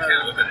want the photo. I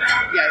can't look at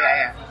that.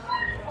 Yeah.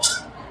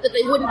 That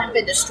they wouldn't have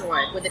been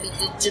destroyed. Would they be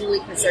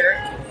digitally preserved?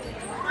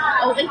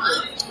 Oh, thank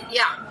you.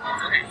 Yeah.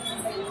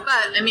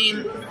 But, I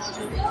mean...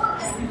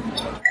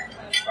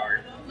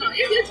 Sorry.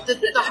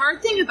 The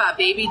hard thing about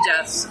baby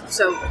deaths,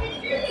 so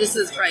this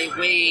is probably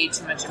way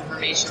too much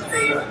information for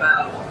you,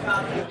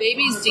 but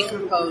babies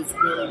decompose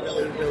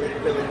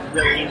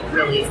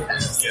really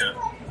fast. Yeah.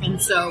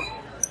 And so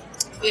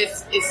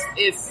if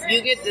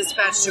you get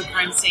dispatched to a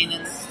crime scene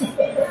and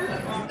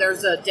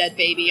there's a dead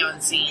baby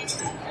on scene,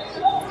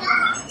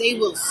 they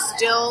will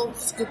still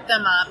scoop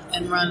them up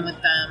and run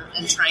with them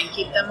and try and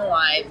keep them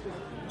alive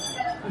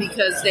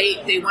because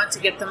they want to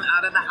get them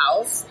out of the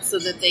house so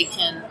that they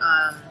can...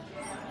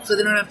 so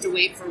they don't have to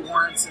wait for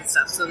warrants and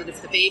stuff. So that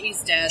if the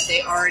baby's dead,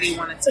 they already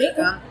want to take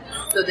them.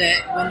 So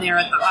that when they're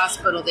at the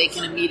hospital, they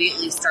can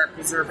immediately start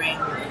preserving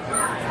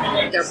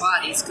their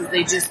bodies because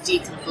they just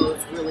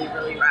decompose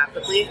really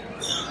rapidly.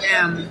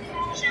 And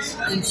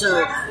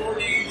so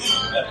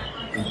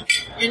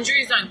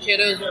injuries on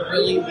kiddos are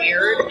really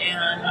weird,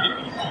 and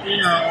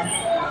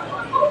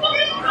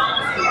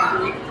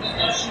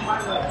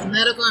a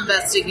medical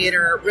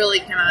investigator really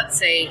cannot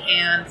say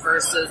hand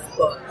versus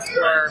book,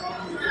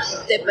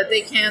 but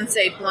they can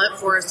say blunt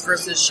force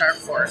versus sharp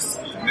force.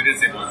 They did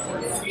say blunt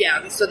force.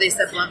 Yeah, so they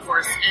said blunt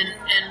force.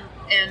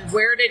 And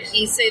where did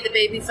he say the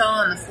baby fell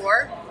on the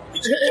floor?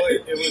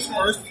 It was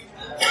first.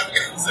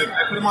 He's like,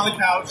 I put him on the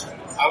couch.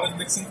 I was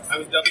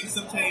dumping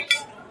some tape,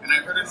 and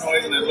I heard a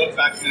noise, and I looked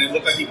back, and it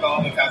looked like he fell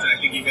on the couch, and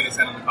I think he hit his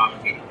head on the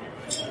coffee table.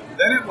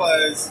 Then it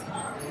was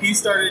he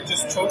started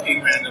just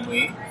choking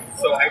randomly.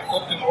 So I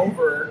flipped him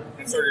over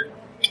and started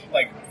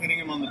hitting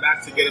him on the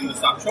back to get him to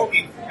stop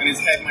choking, and his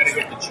head might have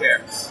hit the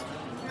chair.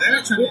 Then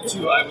it turned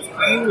into I was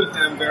playing with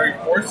him very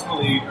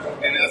forcefully,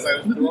 and as I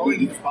was throwing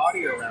his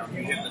body around,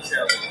 he hit the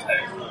chair with his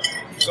head.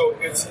 So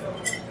it's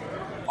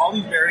all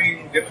these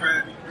very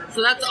different...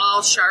 So that's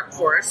all sharp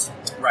force.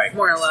 Right.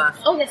 More or less.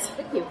 Oh, yes,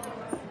 thank you.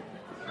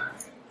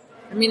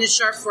 I mean, it's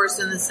sharp force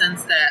in the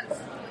sense that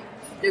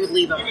they would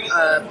leave a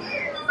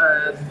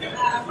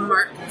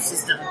mark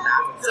consistent with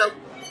that. So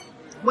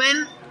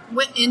when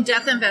in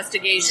death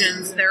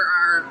investigations, there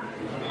are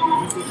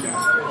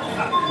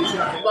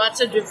lots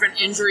of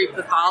different injury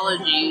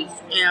pathologies,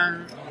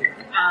 and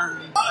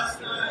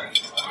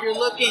you're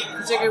looking,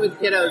 particularly with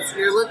kiddos,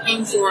 you're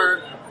looking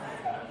for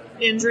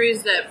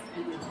injuries that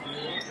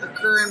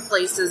occur in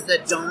places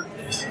that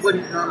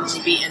wouldn't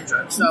normally be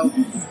injured. So,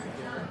 do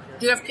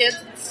you have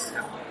kids?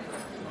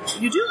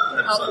 You do?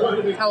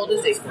 How old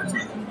is he?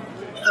 14.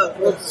 Oh,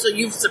 well, so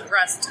you've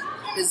suppressed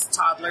his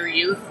toddler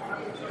youth,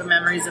 the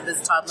memories of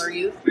his toddler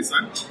youth. My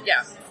son?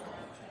 Yeah.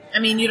 I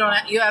mean, you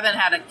haven't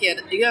had a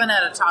kid, you haven't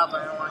had a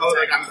toddler in a long time. Oh,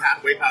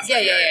 I'm way past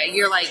that. Yeah.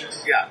 You're like,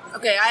 yeah.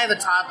 Okay, I have a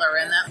toddler,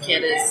 and that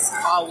kid is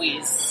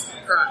always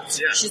hurt.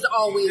 Yeah. She's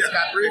always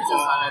got bruises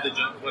on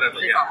her. Whatever,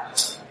 yeah.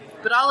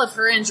 But all of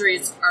her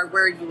injuries are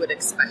where you would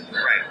expect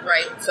them.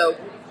 Right. So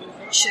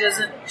she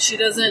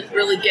doesn't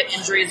really get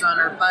injuries on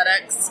her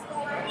buttocks.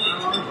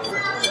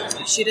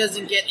 She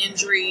doesn't get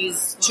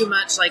injuries too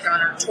much, like on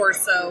her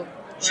torso. On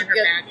her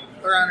back.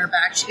 or on her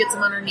back. She gets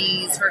them on her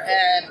knees, her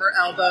head, her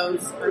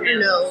elbows, her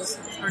nose.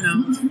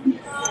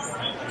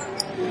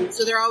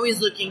 So they're always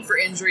looking for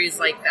injuries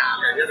like that.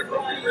 Yeah, he had a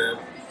broken rib.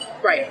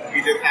 Right.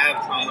 He did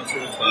have trauma to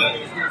his butt.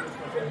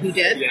 He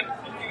did? Yeah.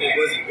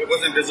 It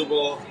wasn't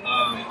visible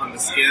on the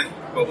skin,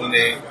 but when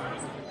they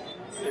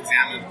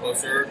examined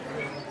closer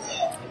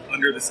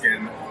under the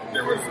skin,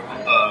 there was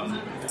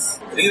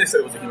I think they said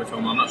it was a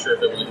hematoma. I'm not sure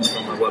if it was a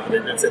hematoma or what, but they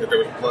did say that there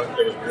was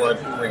blood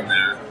pooling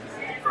there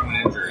from an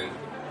injury.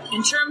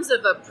 In terms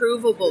of a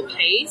provable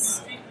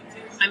case,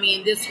 I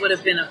mean, this would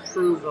have been a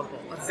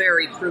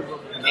very provable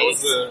case. And that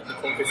was the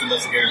cold case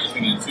investigator's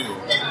opinion too.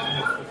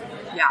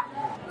 Yeah.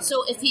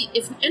 So if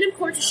in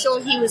court to show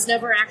he was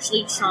never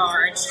actually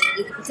charged,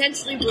 you could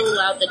potentially rule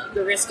out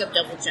the risk of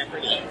double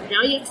jeopardy.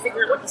 Now you have to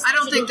figure out what the I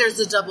don't think there's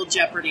a double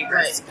jeopardy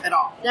risk at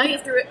all. Now you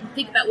have to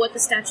think about what the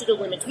statute of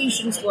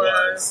limitations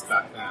were,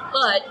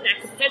 but that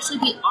could potentially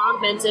be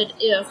augmented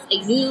if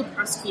a new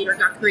prosecutor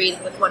got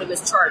created with what he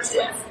was charged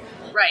with.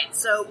 Right.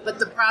 So, but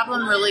the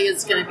problem really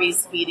is going to be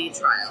speedy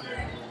trial.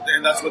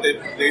 And that's what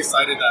they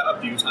cited that a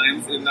few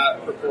times in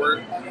that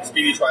report.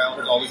 Speedy trial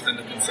has always been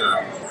the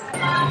concern.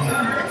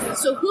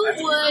 So who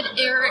would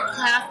Eric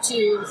have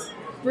to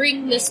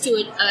bring this to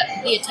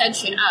the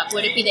attention of?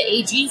 Would it be the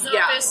AG's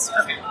office?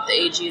 Okay, the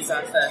AG's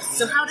office.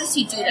 So how does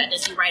he do that?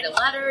 Does he write a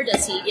letter?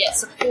 Does he get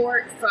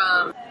support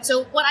from...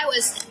 So what I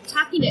was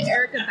talking to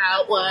Eric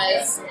about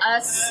was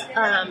us,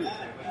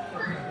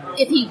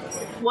 if he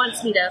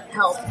wants me to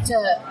help,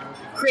 to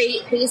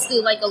create basically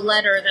like a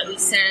letter that we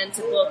send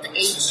to both the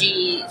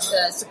AG,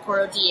 the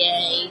Socorro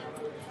DA,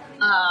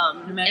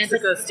 New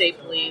Mexico State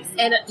Police.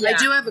 And I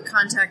do have a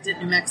contact at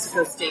New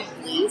Mexico State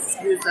Police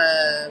who's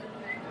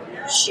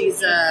she's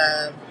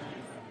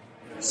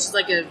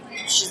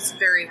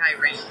very high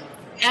ranked.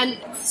 And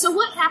so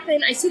what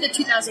happened? I see the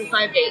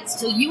 2005 dates.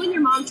 So you and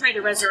your mom tried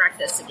to resurrect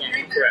this again.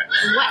 Correct.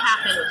 And what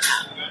happened with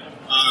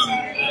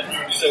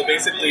that? So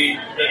basically,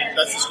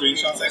 that's the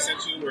screenshots I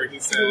sent you where he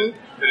said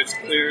that it's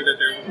clear that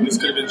this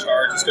could have been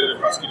charged, this could have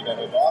been prosecuted, blah,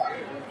 blah, blah.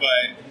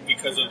 But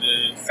because of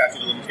the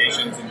statute of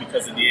limitations and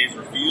because the DA is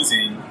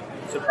refusing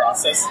to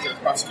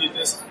prosecute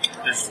this,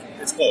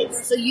 it's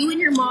closed. So you and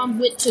your mom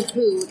went to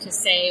who to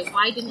say,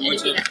 why didn't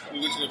anything happen? We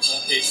went to the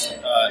cold case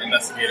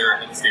investigator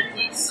at the state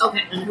police.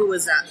 Okay. And who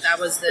was that? That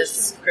was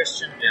this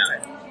Christian.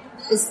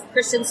 Yeah. Is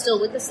Christian still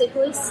with the state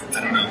police?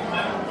 I don't know.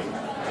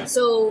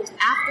 So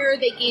after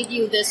they gave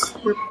you this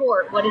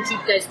report, what did you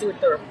guys do with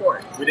the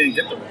report? We didn't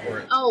get the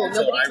report. Oh,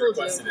 until nobody I told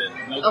requested you. It.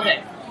 Nobody.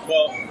 Okay.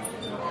 Well,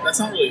 that's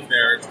not really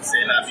fair to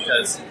say that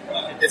because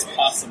it's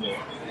possible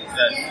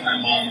that my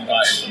mom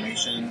got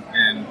information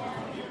and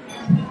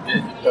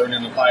it burned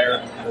in the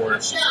fire, or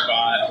she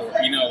forgot, or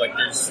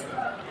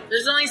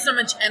there's only so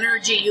much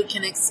energy you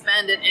can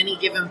expend at any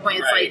given point.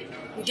 It's Right.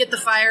 like you get the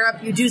fire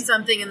up, you do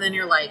something, and then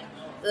you're like,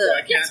 ugh. So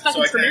I can't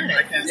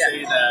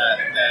say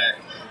that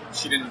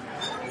she didn't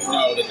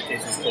know that the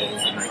case was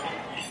closed, and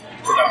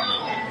because I don't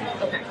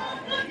know. Okay.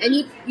 And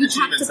you She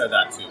even said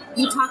that too.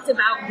 You talked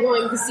about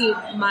going to see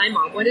my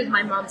mom. What did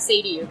my mom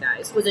say to you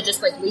guys? Was it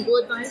just like legal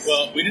advice?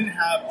 Well, we didn't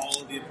have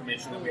all of the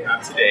information that we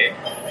have today.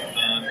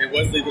 It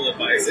was legal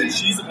advice, and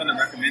she's the one that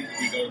recommended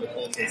we go to the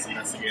cold case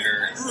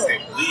investigator and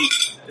state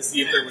police to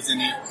see if there was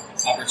any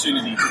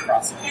opportunity to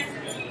prosecute.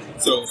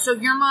 So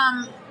your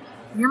mom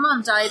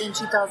died in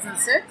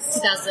 2006?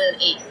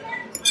 2008.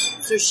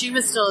 So she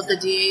was still at the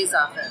DA's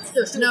office.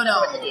 So she was never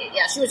at the DA.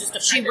 Yeah, she was just a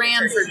She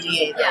ran for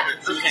DA. Yeah.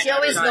 Okay. She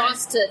always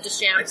lost to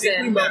Deschamps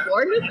and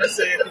Wellborn. I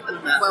think we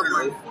met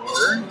her in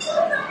 2004. If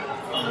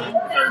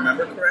I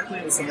remember correctly,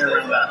 it was somewhere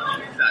around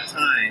that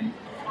time.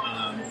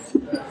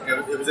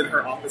 It was in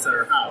her office at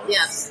her house.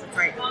 Yes, that's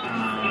right.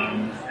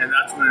 And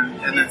that's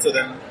when, so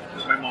then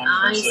my mom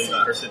eventually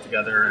got her shit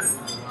together and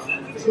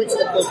went to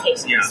the cold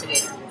case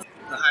investigator.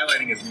 The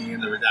highlighting is me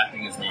and the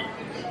redacting is me.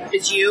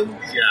 It's you?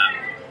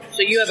 Yeah.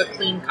 So you have a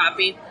clean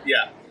copy?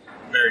 Yeah.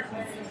 Very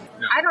clean.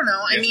 No. I don't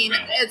know.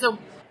 Yes,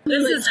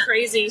 this is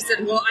crazy. He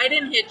said, well, I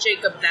didn't hit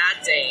Jacob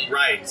that day.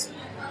 Right.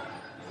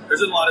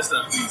 There's a lot of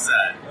stuff he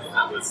said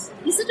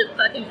He's such a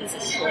fucking piece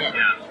of shit.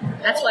 Yeah.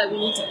 That's why we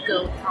need to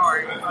go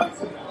hard.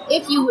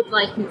 If you would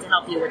like me to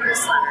help you with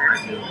this letter.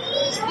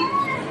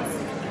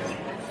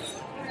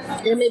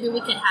 Then maybe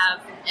we could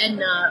have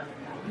Edna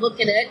look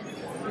at it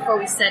before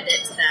we send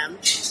it to them,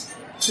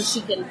 so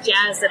she can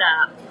jazz it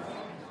up.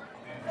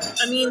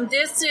 I mean,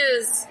 this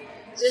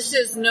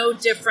is no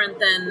different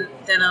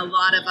than a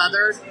lot of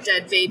other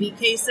dead baby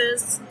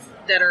cases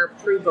that are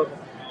provable.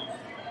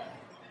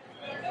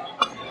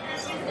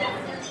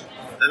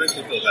 That makes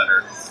me feel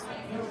better.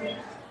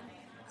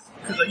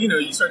 Because,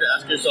 you start to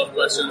ask yourself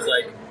questions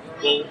like,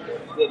 well,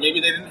 maybe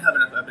they didn't have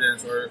enough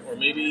evidence, or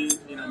maybe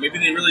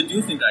they really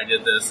do think I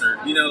did this, or,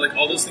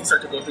 all those things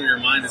start to go through your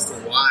mind as to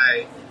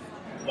why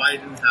it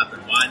didn't happen,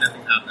 why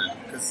nothing happened.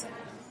 Because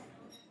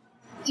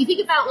do you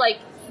think about,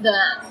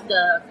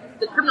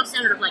 the criminal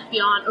standard of,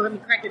 beyond, or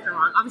correct me if I'm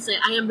wrong, obviously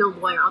I am no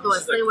lawyer, although I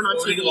say went on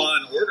TV. Law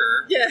and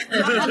order. Yeah.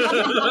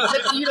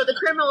 The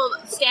criminal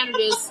standard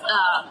is,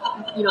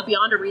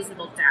 beyond a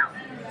reasonable doubt.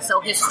 So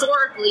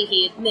historically,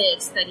 he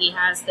admits that he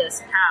has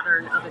this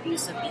pattern of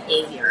abusive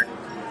behavior.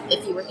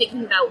 If you were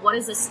thinking about what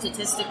is a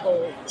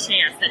statistical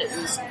chance that it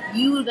was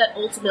you that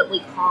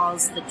ultimately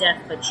caused the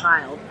death of a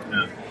child,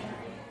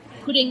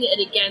 putting it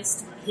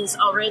against his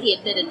already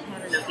admitted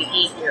pattern of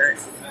behavior,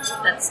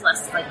 that's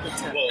less likely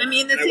to... Well, I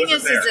mean, the thing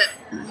is that...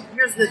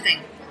 Here's the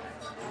thing.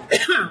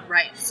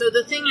 Right. So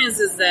the thing is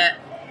that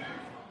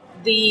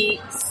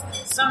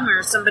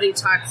somewhere somebody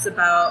talks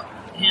about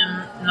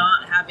him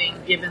not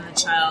having given the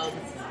child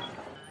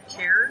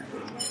care.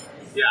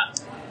 Yeah.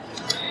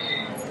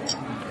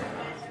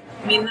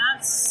 I mean,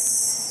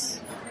 that's...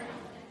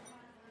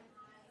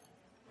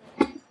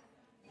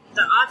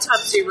 The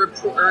autopsy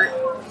report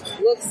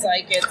looks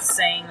like it's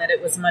saying that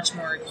it was much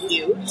more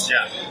acute.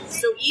 Yeah.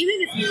 So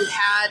even if you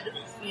had,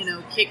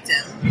 kicked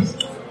him,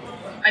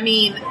 I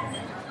mean,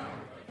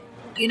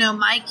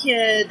 my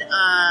kid,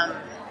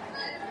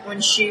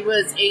 when she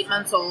was 8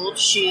 months old,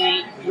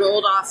 she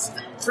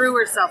threw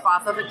herself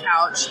off of a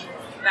couch,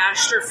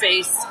 bashed her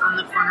face on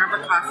the corner of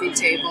a coffee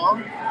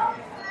table,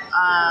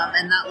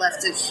 and that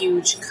left a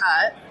huge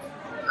cut.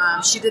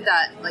 She did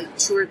that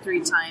 2 or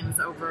 3 times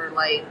over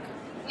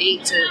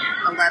 8 to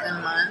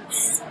 11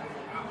 months.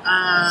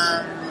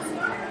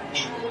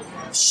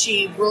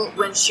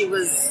 When she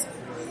was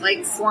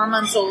 4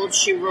 months old,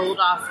 she rolled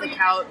off the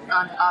couch,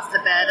 off the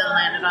bed, and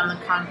landed on the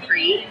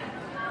concrete,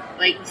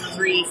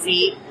 3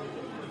 feet.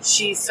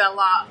 She fell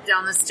off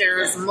down the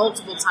stairs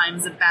multiple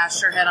times and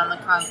bashed her head on the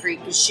concrete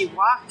because she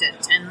walked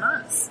at 10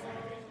 months.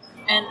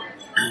 And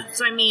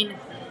so, I mean,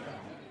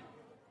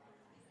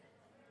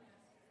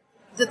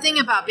 the thing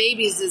about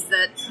babies is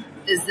that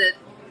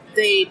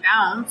they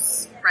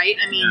bounce, right?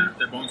 I mean,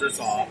 their bones are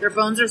soft. Their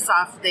bones are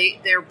soft.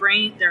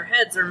 Their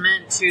heads are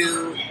meant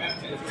to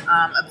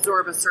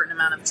absorb a certain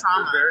amount of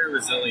trauma. They're very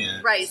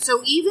resilient, right?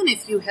 So even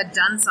if you had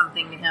done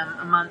something to him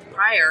a month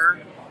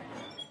prior,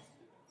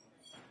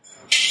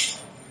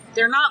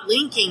 they're not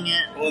linking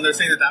it. Well, they're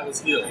saying that was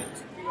healed.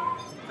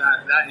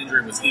 That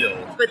injury was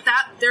healed. But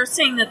they're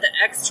saying that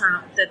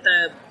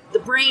the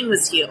brain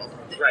was healed.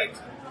 Right.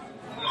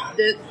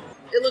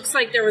 It looks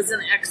like there was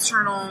an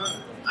external.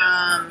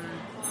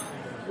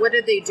 What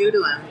did they do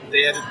to him?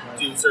 They had to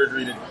do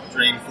surgery to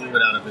drain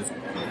fluid out of his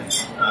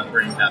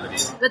brain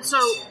cavity. But so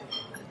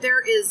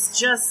there is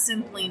just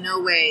simply no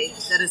way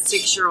that a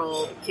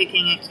 6-year-old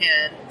kicking a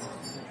kid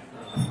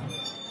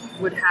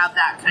would have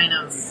that kind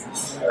of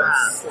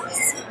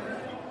force.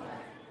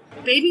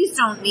 Babies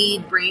don't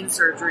need brain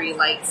surgery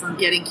from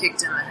getting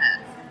kicked in the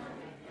head,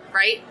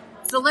 right?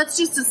 So let's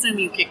just assume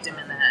you kicked him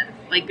in the head.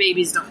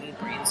 Babies don't need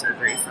brain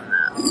surgery from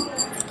that.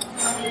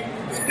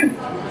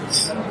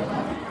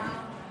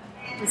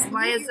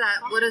 Why is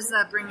that? What is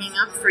that bringing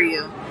up for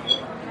you?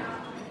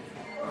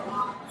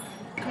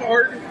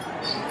 Hard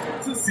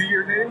to see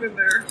your name in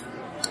there.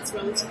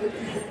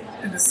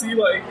 And to see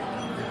there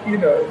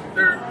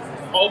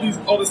all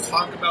this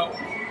talk about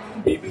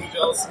me being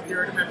jealous of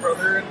hearing my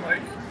brother, and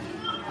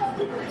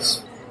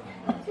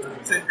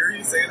to hear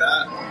you say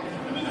that,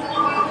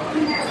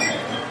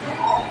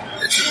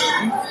 it's a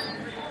relief.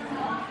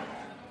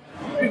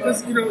 Because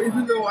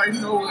even though I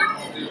know I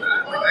didn't do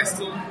that, I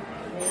still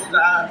hold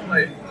that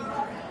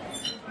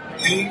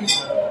being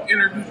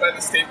interviewed by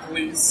the state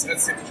police at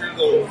 6 years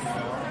old.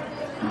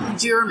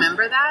 Do you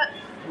remember that?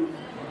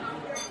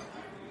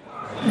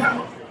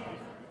 Yeah.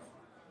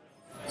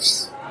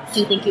 Do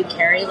you think you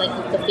carry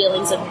the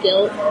feelings of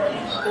guilt?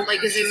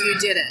 As if you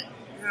did it?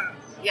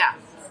 Yeah.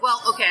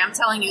 Well, okay, I'm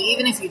telling you,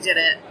 even if you did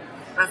it,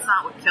 that's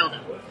not what killed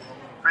him,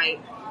 right?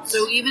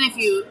 So even if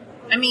you,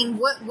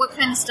 what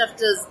kind of stuff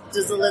does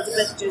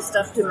Elizabeth do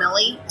stuff to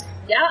Millie?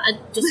 Yeah, and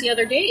just the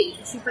other day,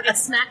 she freaking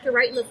smacked her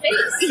right in the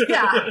face.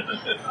 Yeah.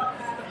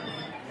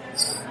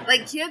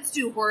 Kids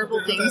do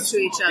horrible things to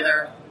each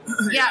other.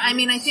 Yeah, I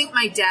think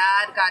my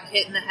dad got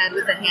hit in the head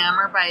with a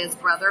hammer by his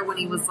brother when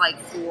he was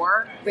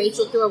 4.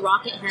 Rachel threw a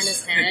rock at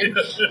Hannah's head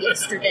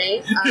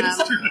yesterday.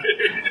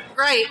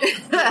 Right.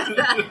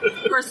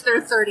 Of course,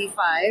 they're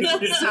 35.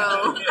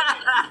 So,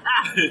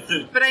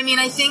 but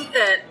I think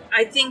that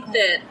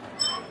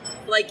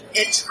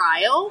at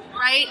trial,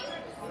 right?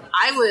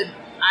 I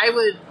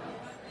would,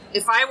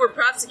 if I were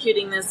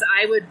prosecuting this,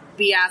 I would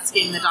be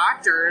asking the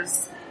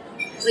doctors,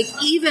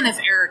 even if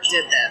Eric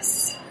did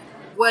this,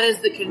 what is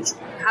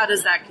how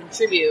does that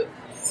contribute?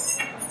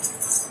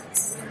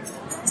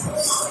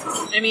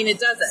 It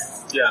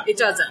doesn't. Yeah. It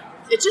doesn't.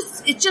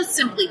 It just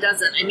simply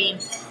doesn't. And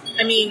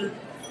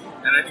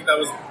I think that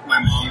was, my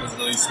mom was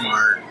really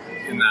smart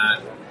in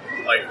that,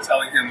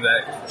 telling him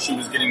that she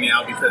was getting me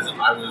out because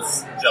I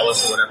was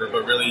jealous or whatever,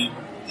 but really,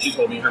 she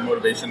told me her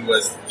motivation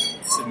was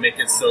to make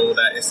it so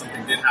that if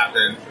something did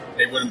happen,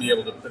 they wouldn't be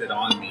able to put it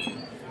on me.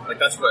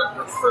 That's what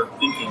her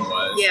thinking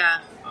was. Yeah.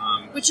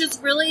 Which is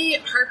really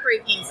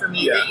heartbreaking for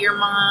me that your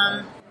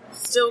mom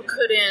still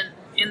couldn't,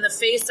 in the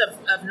face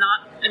of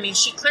not,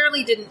 she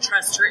clearly didn't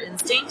trust her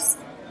instincts.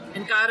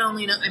 And God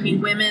only knows,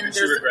 women... And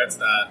she regrets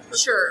that.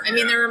 Sure.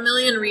 There are a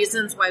million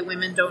reasons why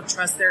women don't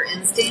trust their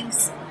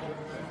instincts.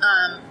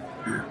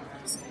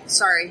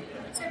 Sorry.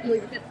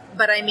 But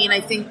But I mean, I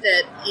think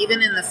that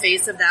even in the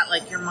face of that,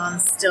 like, your mom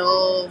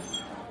still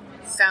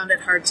found it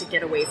hard to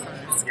get away from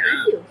this guy,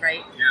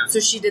 right? Yeah.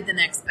 So she did the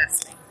next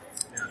best thing.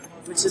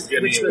 Which was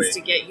to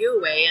get you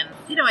away. And,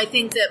 you know, I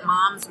think that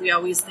moms, we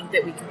always think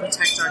that we can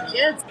protect our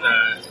kids.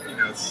 You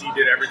know, she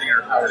did everything in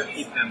her power to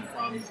keep them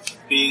from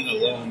being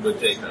alone with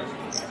Jacob.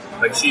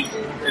 Like,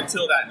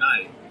 until that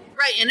night.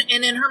 Right,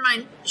 and in her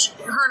mind,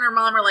 her and her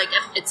mom are like,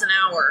 it's an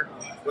hour.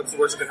 What's the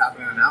worst that could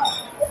happen in an hour?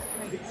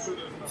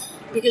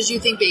 Because you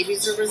think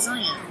babies are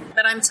resilient.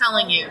 But I'm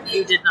telling you,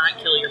 you did not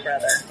kill your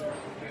brother.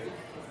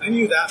 I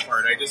knew that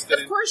part. I just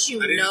didn't. Of course you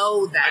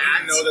know that. I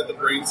didn't know that the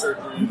brain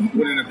surgery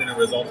wouldn't have been a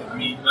result of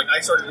me. Like, I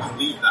started to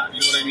believe that.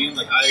 You know what I mean?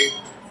 Like,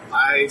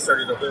 I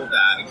started to hold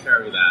that and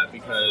carry that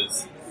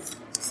because,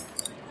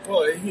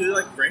 well, he,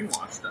 like,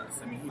 brainwashed us.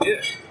 I mean, he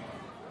did.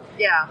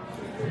 Yeah.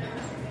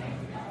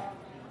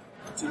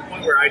 To the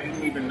point where I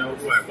didn't even know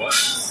who I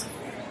was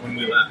when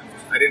we left.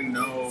 I didn't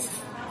know.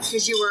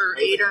 Because you were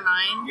 8 or 9?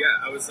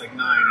 Yeah, I was like 9.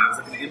 I was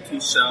like an empty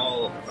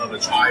shell of a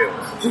child.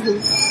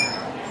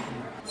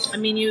 Mm-hmm. I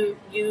mean, you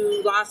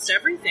lost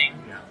everything.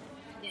 Yeah,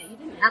 you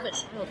didn't have a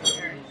child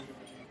there.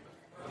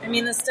 I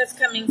mean, the stuff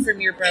coming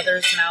from your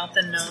brother's mouth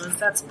and nose,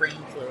 that's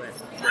brain fluid.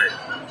 Right.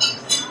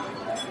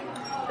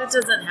 That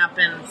doesn't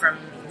happen from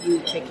you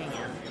kicking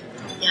him.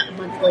 Yeah, a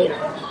month later.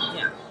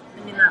 Yeah.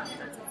 I mean, that's...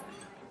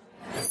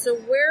 So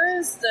where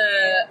is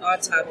the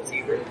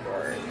autopsy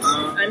report?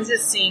 I'm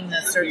just seeing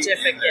the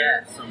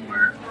certificate.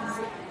 Somewhere.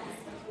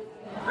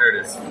 There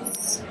it is.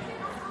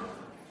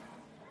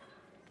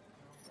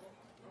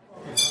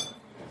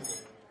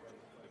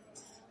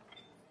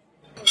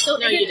 So,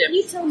 no, you didn't. Can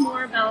you tell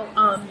more about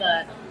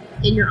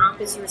in your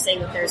office you were saying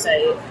that there's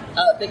a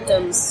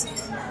victims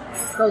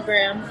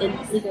program in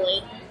legal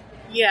aid?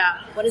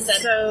 Yeah. What is that?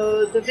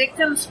 So the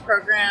victims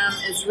program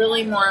is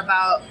really more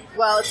about,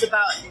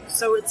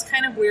 so it's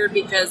kind of weird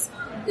because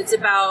it's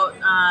about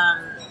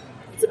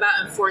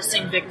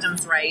enforcing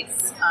victims'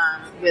 rights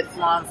with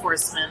law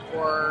enforcement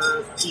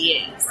or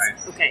DAs. Right.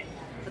 Okay.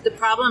 But the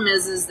problem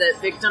is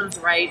that victims'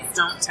 rights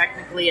don't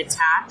technically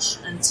attach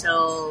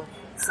until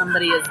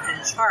somebody has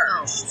been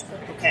charged.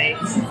 Okay.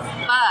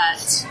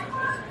 But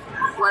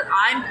what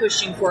I'm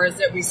pushing for is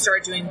that we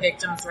start doing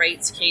victims'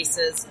 rights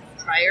cases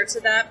prior to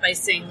that by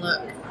saying,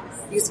 look,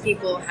 these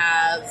people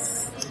have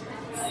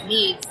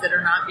needs that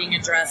are not being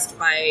addressed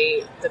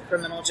by the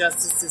criminal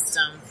justice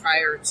system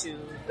prior to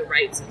the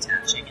rights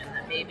attaching, and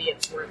that maybe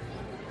it's worth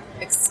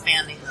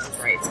expanding those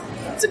rights.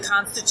 It's a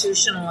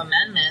constitutional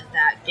amendment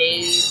that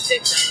gave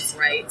victims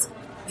rights.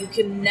 You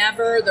can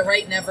never, the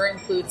right never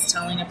includes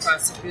telling a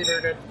prosecutor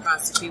to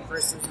prosecute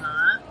versus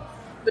not.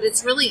 But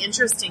it's really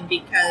interesting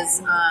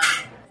because...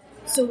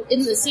 So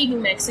in the state of New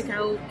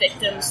Mexico,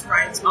 victims'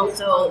 rights,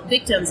 also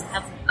victims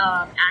have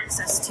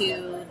access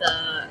to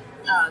the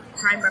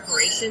Crime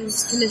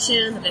Reparations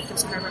Commission, the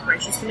Victims Crime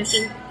Reparations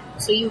Commission.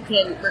 So you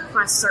can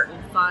request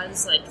certain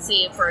funds, like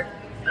say for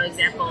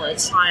example, a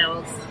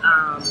child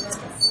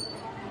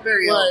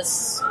burial.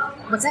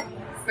 What's that?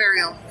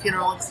 Burial,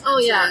 funeral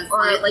expenses,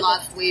 or like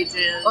lost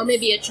wages. Or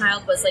maybe a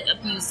child was like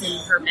abused in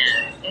her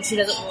bed and she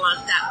doesn't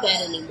want that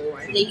bed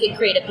anymore. They can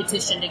create a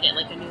petition to get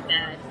like a new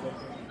bed.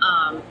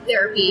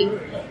 Therapy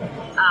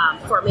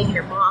for maybe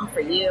your mom, for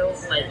you.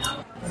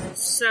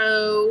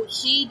 So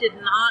he did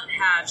not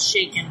have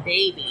Shaken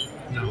Baby.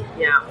 No.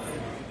 Yeah.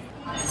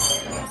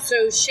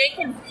 So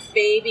Shaken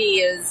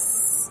Baby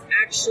is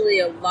actually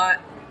a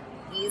lot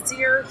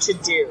easier to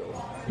do.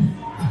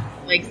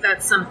 Like,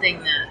 that's something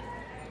that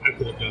I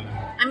could have done.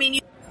 I mean,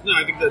 no,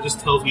 I think that just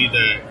tells me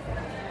that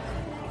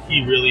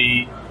he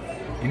really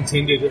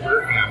intended to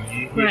hurt him.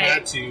 He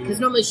had to, because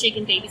normally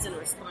Shaken Baby's in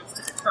response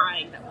to the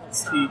crying that won't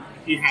stop.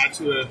 He had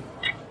to have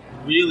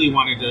really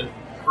wanted to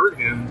hurt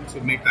him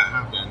to make that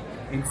happen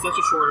in such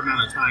a short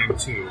amount of time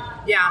too.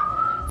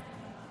 Yeah.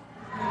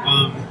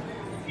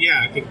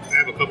 Yeah, I think I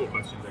have a couple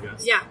questions, I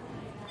guess. Yeah.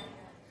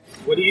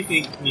 What do you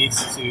think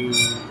needs to,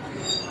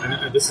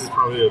 and this is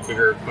probably a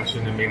bigger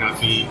question and may not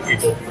be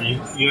able for you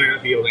might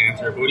not be able to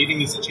answer, but what do you think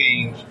needs to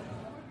change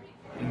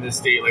in this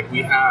state? Like,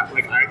 we have,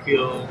 like, I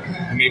feel,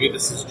 and maybe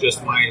this is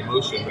just my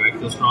emotion, but I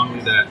feel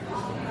strongly that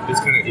this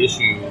kind of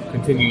issue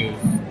continues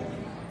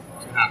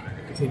to happen.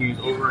 It continues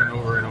over and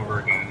over and over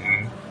again,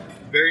 and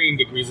varying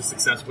degrees of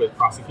success with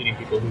prosecuting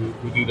people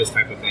who do this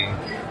type of thing.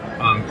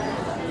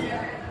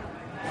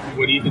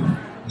 What do you think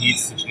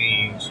needs to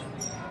change?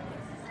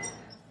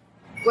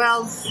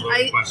 Well,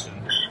 question.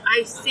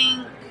 I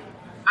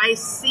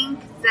think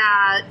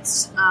that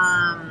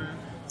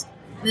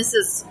this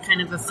is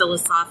kind of a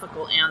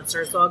philosophical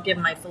answer, so I'll give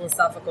my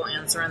philosophical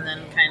answer and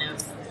then kind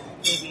of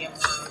maybe a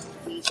more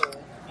legal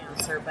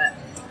answer. But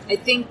I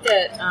think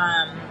that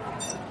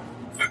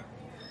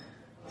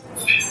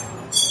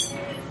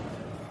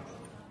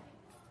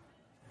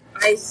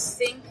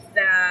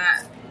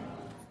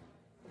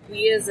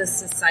we as a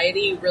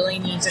society really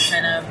need to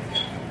kind of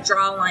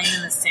draw a line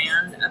in the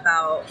sand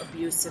about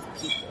abusive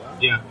people.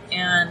 Yeah.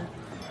 And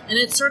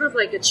it's sort of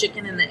like a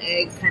chicken and the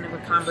egg kind of a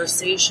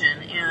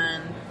conversation.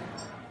 And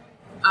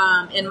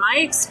in my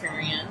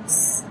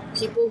experience,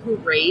 people who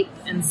rape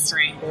and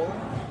strangle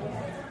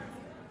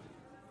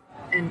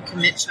and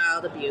commit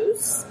child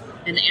abuse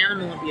and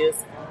animal abuse,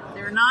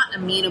 they're not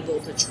amenable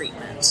to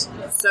treatment.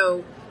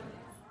 So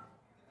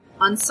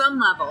on some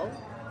level,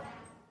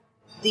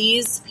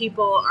 these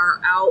people are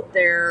out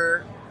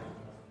there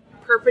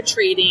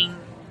perpetrating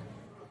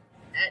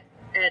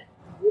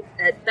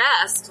at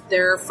best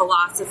their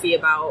philosophy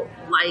about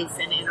life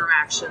and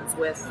interactions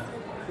with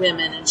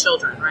women and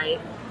children, right?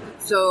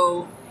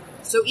 So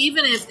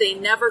even if they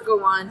never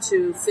go on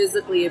to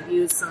physically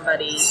abuse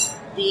somebody,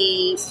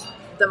 the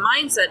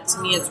mindset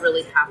to me is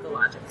really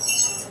pathological.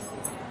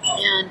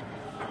 And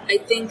I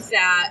think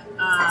that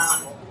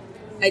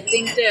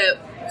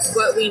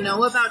what we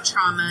know about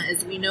trauma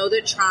is we know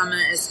that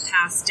trauma is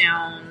passed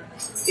down.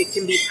 It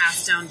can be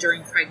passed down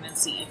during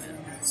pregnancy even.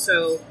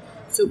 So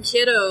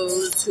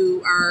kiddos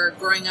who are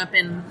growing up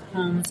in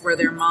homes where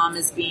their mom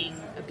is being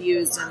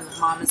abused and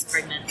mom is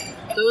pregnant,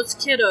 those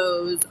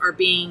kiddos are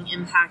being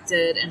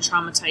impacted and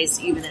traumatized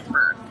even at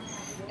birth.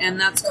 And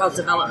that's called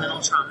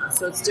developmental trauma.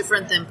 So it's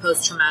different than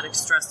post-traumatic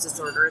stress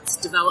disorder. It's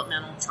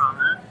developmental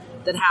trauma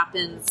that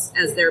happens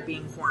as they're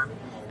being formed.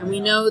 And we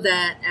know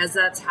that as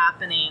that's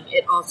happening,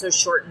 it also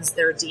shortens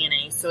their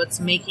DNA. So it's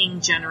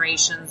making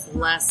generations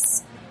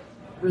less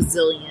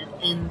resilient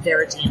in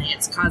their DNA.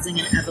 It's causing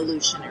an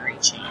evolutionary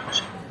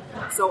change.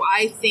 So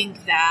I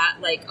think that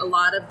like a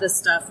lot of the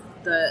stuff,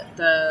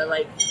 the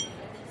like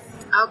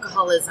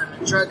alcoholism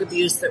and drug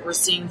abuse that we're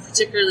seeing,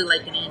 particularly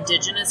like in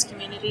indigenous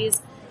communities,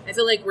 I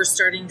feel like we're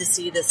starting to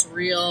see this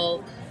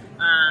real,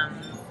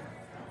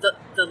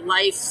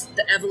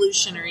 the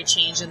evolutionary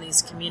change in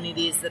these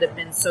communities that have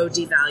been so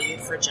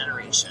devalued for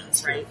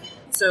generations, right?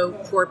 So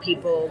poor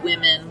people,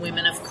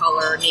 women of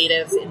color,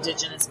 native,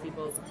 indigenous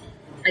peoples.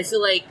 I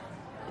feel like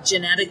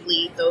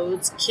genetically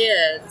those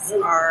kids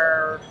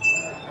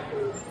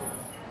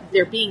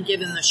they're being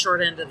given the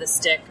short end of the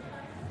stick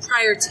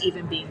prior to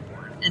even being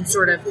born. And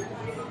sort of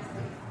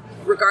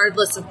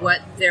regardless of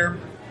what their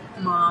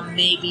mom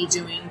may be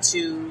doing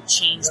to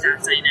change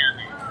that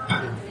dynamic.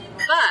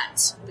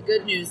 But the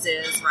good news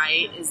is,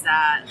 right, is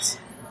that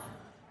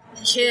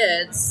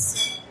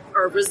kids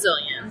are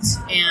resilient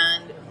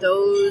and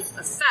those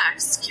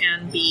effects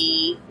can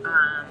be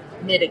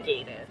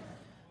mitigated.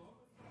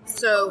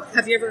 So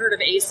have you ever heard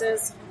of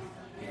ACEs?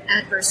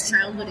 Adverse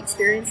childhood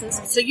experiences.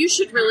 So you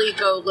should really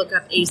go look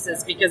up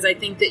ACEs because I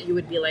think that you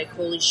would be like,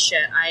 holy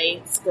shit,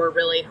 I score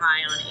really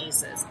high on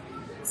ACEs.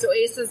 So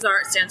ACEs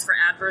stands for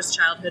Adverse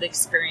Childhood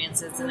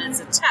Experiences, and it's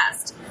a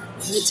test.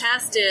 And the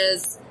test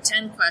is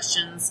 10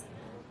 questions.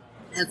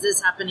 Has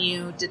this happened to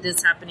you? Did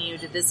this happen to you?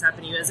 Did this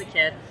happen to you as a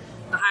kid?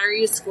 The higher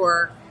you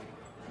score,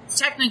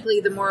 technically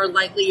the more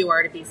likely you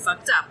are to be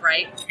fucked up,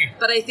 right?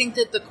 But I think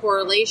that the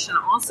correlation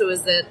also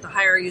is that the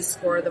higher you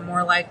score, the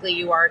more likely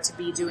you are to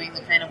be doing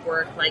the kind of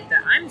work like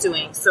that I'm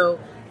doing. So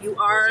you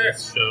are,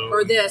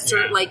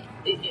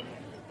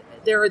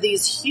 there are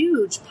these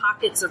huge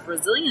pockets of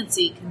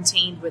resiliency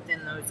contained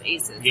within those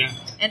ACEs. Yeah.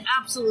 And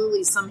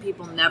absolutely some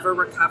people never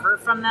recover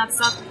from that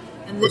stuff.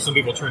 Or some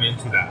people turn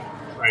into that,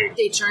 right?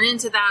 They turn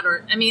into that,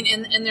 or, I mean,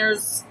 and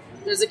there's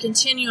a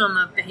continuum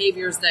of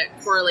behaviors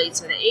that correlate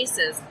to the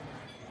ACEs.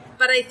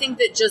 But I think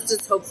that just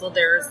as hopeful,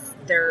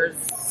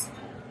 there's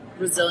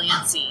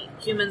resiliency.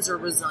 Humans are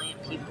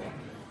resilient people.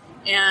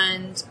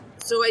 And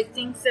so I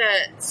think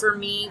that for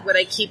me, what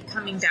I keep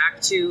coming back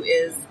to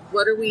is,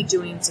 what are we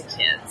doing to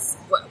kids?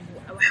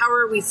 How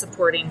are we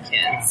supporting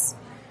kids?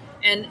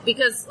 And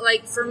because,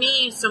 like, for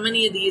me, so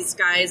many of these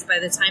guys, by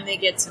the time they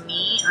get to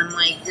me, I'm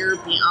like, you're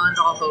beyond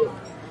all hope.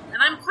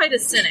 And I'm quite a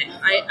cynic.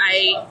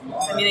 I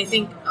mean, I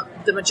think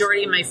the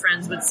majority of my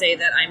friends would say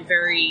that I'm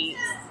very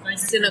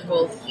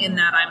cynical in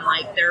that I'm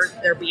like,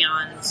 they're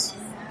beyond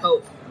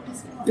hope.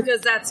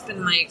 Because that's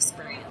been my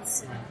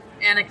experience,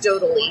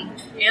 anecdotally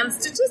and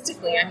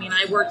statistically. I mean,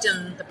 I worked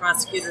in the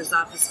prosecutor's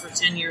office for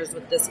 10 years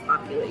with this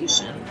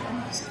population.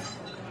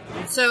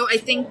 So I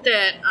think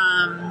that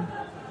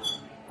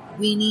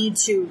we need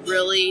to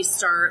really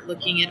start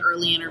looking at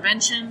early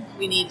intervention.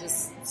 We need to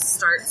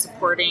start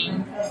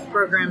supporting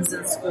programs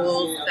in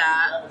schools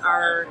that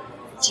are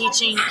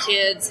teaching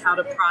kids how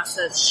to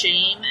process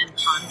shame and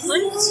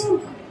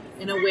conflict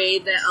in a way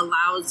that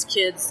allows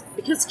kids,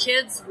 because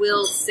kids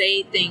will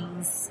say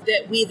things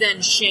that we then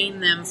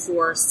shame them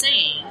for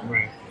saying.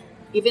 Right.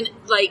 Even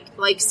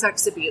like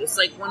sex abuse.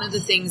 Like, one of the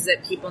things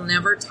that people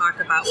never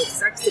talk about with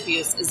sex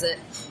abuse is that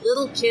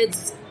little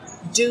kids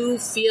do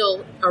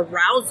feel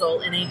arousal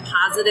in a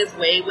positive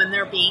way when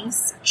they're being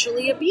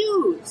sexually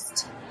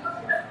abused.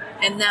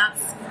 And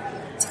that's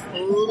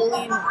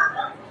totally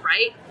normal,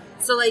 right?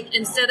 So, like,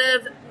 instead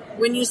of,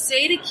 when you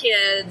say to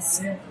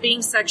kids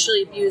being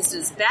sexually abused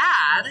is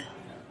bad,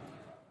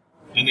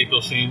 and they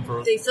feel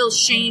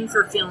shame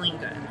for feeling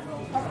good.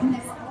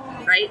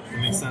 Right? That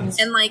makes sense.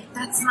 And, like,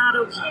 that's not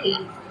okay,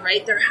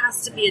 right? There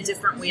has to be a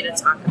different way to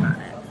talk about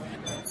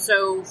it.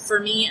 So for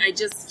me, I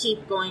just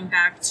keep going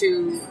back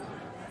to,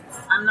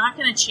 I'm not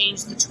going to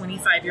change the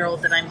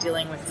 25-year-old that I'm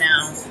dealing with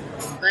now,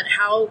 but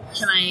how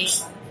can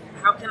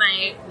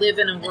I live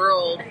in a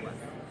world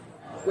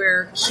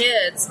where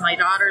kids, my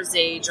daughter's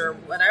age or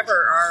whatever,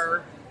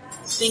 are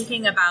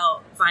thinking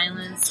about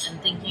violence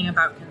and thinking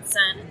about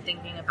consent and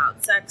thinking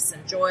about sex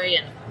and joy,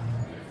 and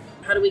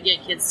how do we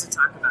get kids to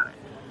talk about it?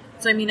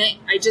 So, I mean,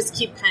 I just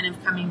keep kind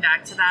of coming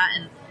back to that,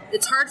 and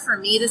it's hard for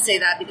me to say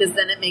that because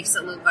then it makes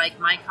it look like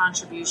my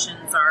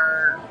contributions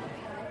are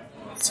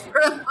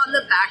sort of on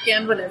the back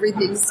end when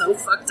everything's so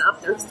fucked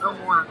up, there's no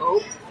more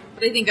hope.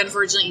 But I think,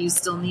 unfortunately, you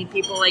still need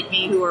people like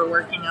me who are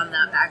working on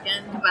that back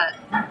end. But,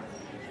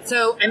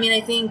 so, I mean,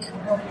 I think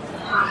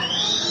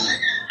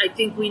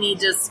we need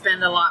to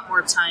spend a lot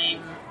more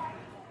time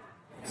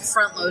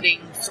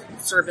front-loading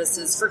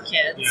services for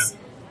kids. Yeah.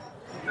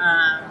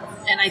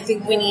 And I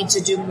think we need to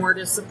do more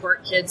to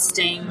support kids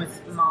staying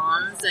with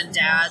moms and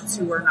dads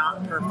who are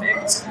not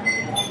perfect.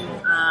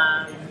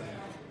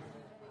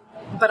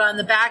 But on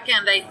the back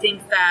end, I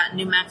think that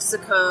New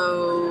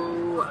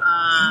Mexico,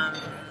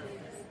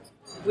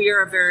 we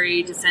are a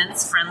very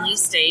defense-friendly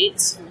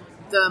state.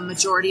 The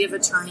majority of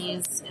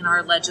attorneys in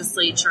our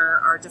legislature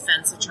are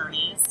defense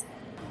attorneys.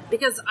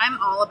 Because I'm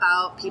all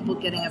about people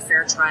getting a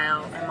fair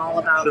trial. I'm all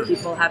about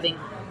people having,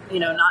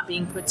 not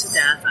being put to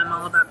death. I'm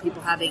all about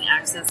people having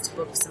access to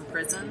books in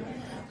prison.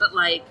 But,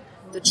 like,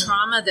 the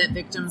trauma that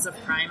victims of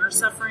crime are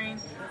suffering,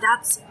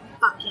 that's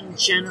fucking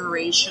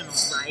generational,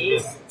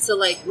 right? So,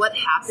 like, what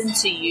happened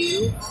to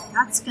you,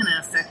 that's going to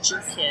affect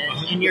your kid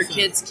and your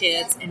kid's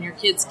kids and your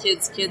kid's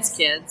kids' kids'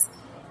 kids.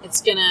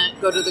 It's going to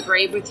go to the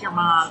grave with your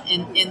mom.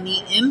 And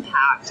the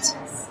impact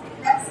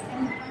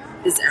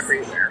is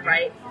everywhere,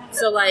 right?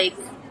 So, like,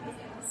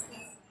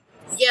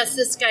 yes,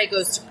 this guy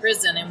goes to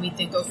prison and we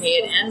think, okay,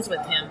 it ends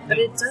with him, but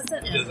it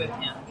doesn't end with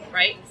him,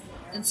 right?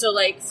 And so,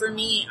 like, for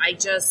me,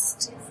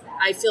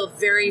 I feel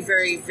very,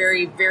 very,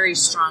 very, very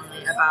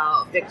strongly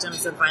about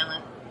victims of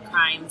violent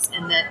crimes,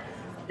 and that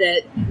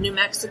New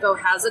Mexico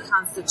has a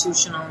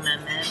constitutional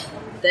amendment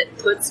that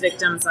puts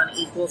victims on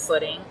equal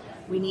footing.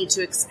 We need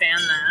to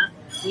expand that.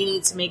 We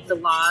need to make the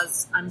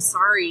laws,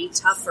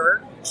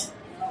 tougher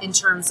in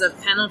terms of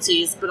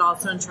penalties, but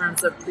also in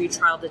terms of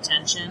pretrial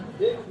detention.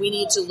 We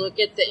need to look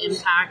at the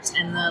impact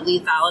and the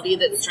lethality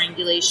that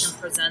strangulation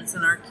presents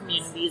in our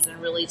communities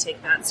and really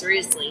take that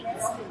seriously.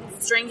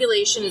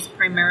 Strangulation is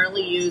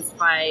primarily used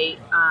by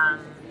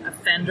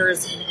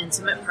offenders in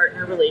intimate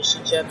partner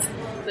relationships,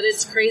 but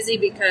it's crazy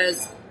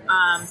because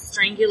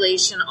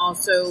strangulation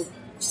also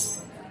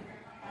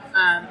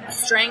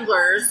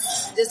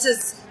stranglers. This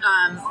is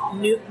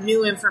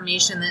new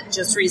information that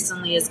just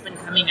recently has been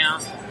coming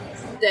out,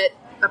 that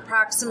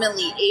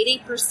approximately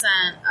 80%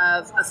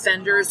 of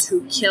offenders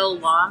who kill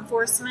law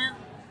enforcement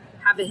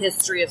have a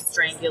history of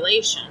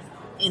strangulation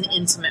in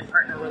intimate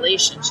partner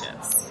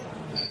relationships.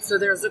 So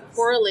there's a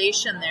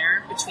correlation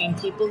there between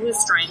people who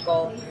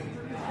strangle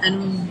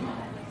and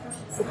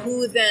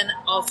who then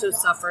also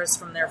suffers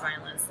from their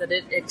violence, that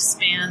it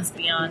expands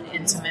beyond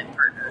intimate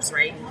partners,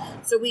 right?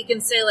 So we can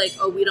say, like,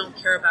 oh, we don't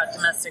care about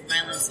domestic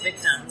violence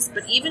victims.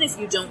 But even if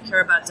you don't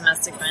care about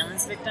domestic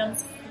violence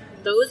victims,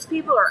 those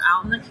people are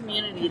out in the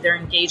community. They're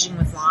engaging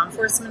with law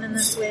enforcement in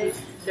this way.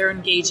 They're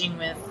engaging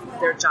with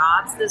their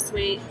jobs this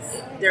way.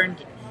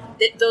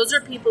 Those are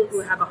people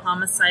who have a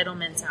homicidal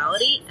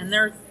mentality, and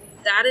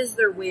that is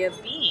their way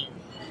of being.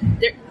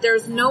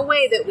 There's no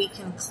way that we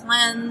can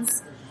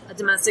cleanse a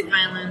domestic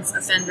violence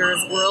offender's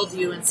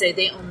worldview and say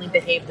they only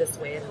behave this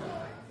way.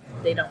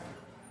 They don't.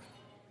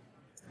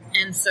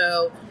 And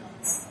so,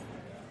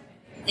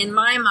 in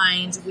my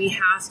mind, we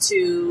have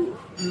to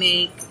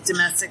make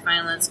domestic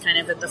violence kind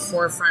of at the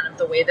forefront of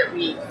the way that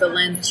the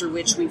lens through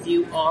which we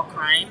view all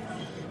crime.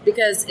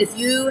 Because if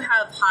you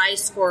have high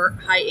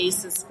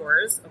ACEs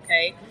scores,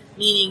 okay,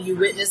 meaning you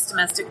witness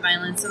domestic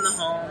violence in the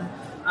home,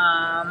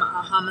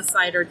 a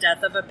homicide or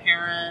death of a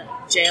parent,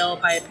 jail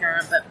by a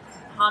parent, but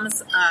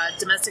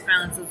domestic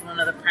violence is one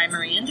of the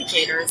primary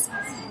indicators.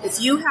 If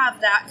you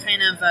have that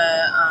kind of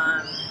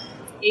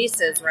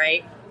ACEs,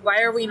 right,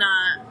 why are we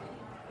not...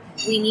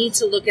 We need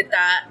to look at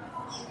that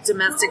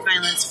domestic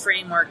violence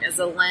framework as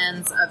a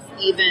lens of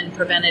even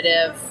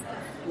preventative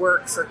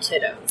work for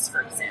kiddos,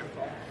 for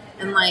example.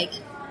 And, like,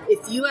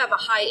 if you have a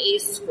high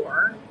ACE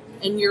score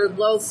and you're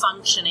low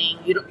functioning,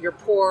 you're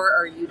poor,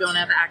 or you don't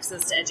have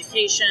access to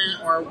education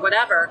or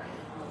whatever,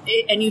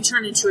 and you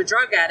turn into a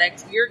drug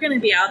addict, you're going to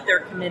be out there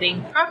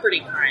committing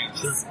property crimes.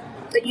 Sure.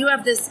 But you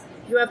have this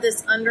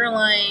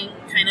underlying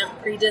kind of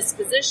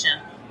predisposition.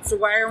 So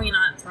why are we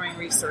not throwing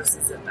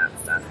resources at that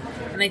stuff?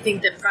 And I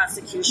think that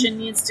prosecution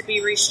needs to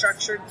be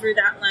restructured through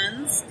that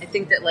lens. I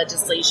think that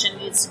legislation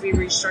needs to be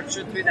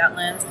restructured through that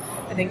lens.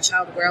 I think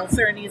child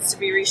welfare needs to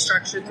be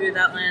restructured through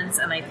that lens.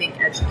 And I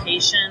think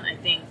education, I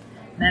think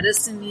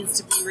medicine needs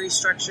to be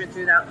restructured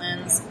through that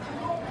lens.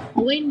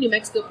 The way New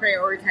Mexico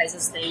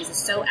prioritizes things is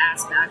so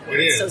ass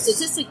backwards. So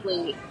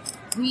statistically,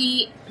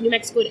 New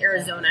Mexico and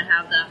Arizona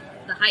have the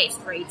highest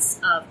rates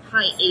of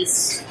high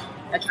ACE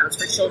accounts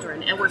for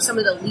children, and we're some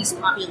of the least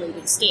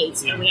populated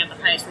states, and we have the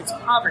highest rates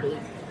of poverty.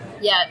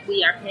 Yet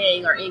we are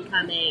paying our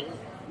incoming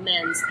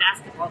men's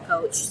basketball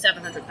coach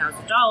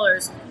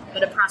 $700,000,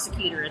 but a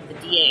prosecutor and the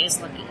DA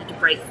is looking to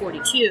break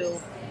 42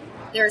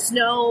 There's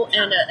no,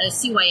 and a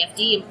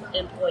CYFD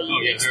employee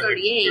makes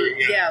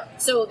 38. Yeah.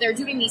 So they're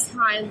doing these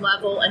high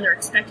level, and they're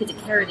expected to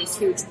carry these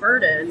huge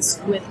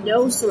burdens with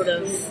no sort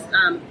of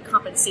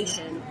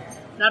compensation,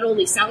 not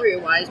only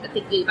salary-wise, but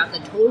thinking about the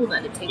toll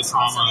that it takes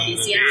on some of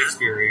these.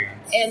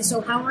 Experience. And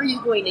so how are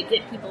you going to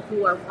get people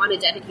who want to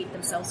dedicate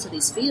themselves to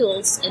these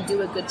fields and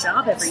do a good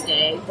job every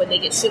day when they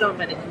get shit on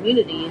by the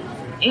community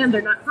and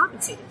they're not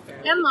compensated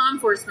fairly? And law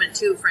enforcement,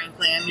 too,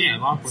 frankly. I mean,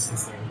 law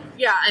enforcement's there.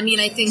 Yeah, I mean,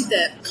 I think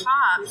that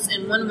cops,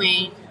 in one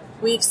way,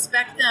 we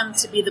expect them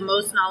to be the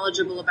most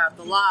knowledgeable about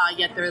the law,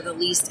 yet they're the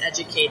least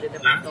educated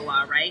about the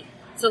law, right?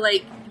 So,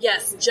 like,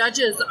 yes,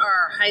 judges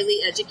are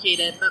highly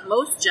educated, but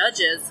most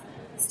judges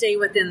stay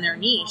within their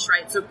niche,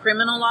 right? So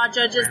criminal law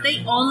judges,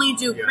 they only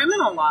do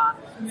criminal law.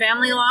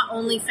 Family law,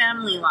 only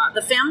family law.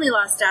 The family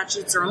law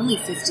statutes are only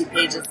 50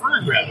 pages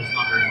long, right? There's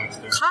not very much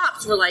there.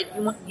 Cops were like,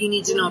 you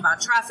need to know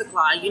about traffic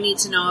law. You need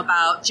to know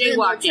about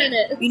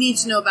jaywalking. You need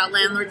to know about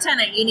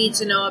landlord-tenant. You need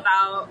to know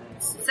about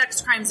sex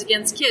crimes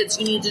against kids.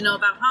 You need to know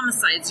about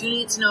homicides. You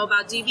need to know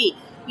about DV.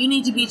 You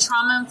need to be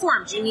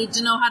trauma-informed. You need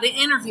to know how to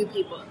interview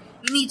people.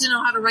 You need to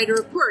know how to write a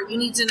report. You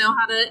need to know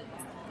how to...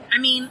 I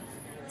mean,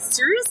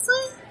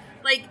 seriously?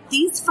 Like,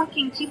 these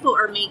fucking people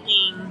are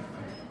making...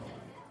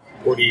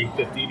 40,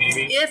 50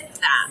 maybe? If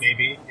that.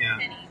 Maybe, yeah.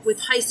 With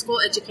high school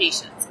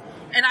educations.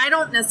 And I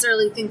don't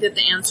necessarily think that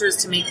the answer is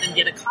to make them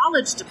get a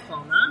college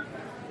diploma,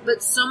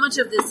 but so much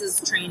of this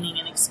is training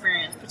and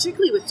experience,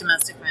 particularly with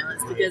domestic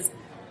violence, because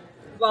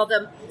while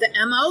the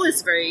MO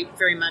is very,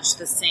 very much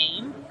the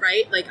same,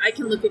 right? Like, I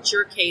can look at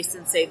your case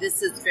and say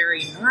this is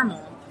very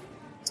normal,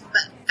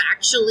 but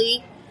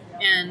factually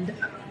and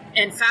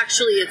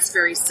factually, it's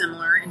very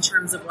similar in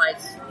terms of, like,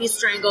 he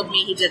strangled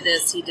me, he did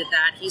this, he did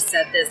that, he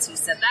said this, he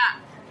said that.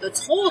 The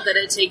toll that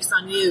it takes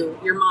on you,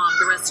 your mom,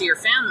 the rest of your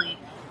family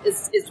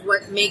is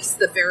what makes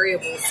the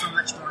variable so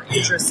much more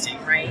interesting,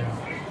 right?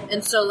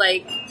 And so,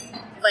 like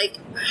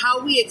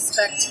how we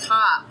expect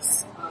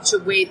cops to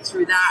wade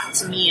through that,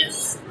 to me,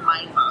 is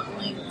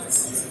mind-boggling.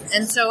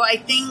 And so I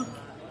think,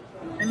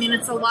 I mean,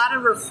 it's a lot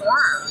of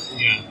reform.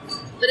 Yeah.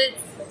 But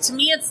to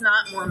me, it's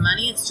not more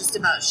money. It's just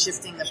about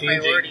shifting the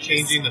priorities.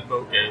 Changing the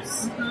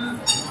focus.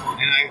 Mm-hmm.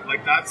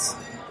 And that's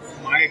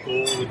my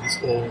goal with this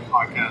whole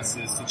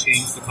podcast, is to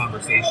change the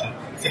conversation.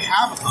 To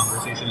have a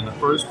conversation in the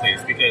first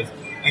place, because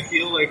I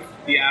feel like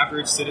the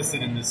average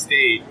citizen in the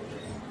state,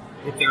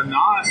 if they're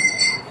not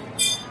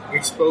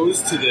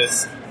exposed to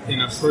this in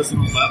a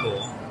personal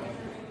level,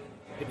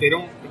 if they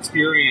don't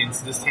experience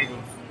this type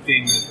of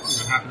thing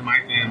that happened to my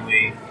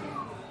family,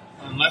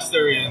 unless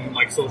they're in,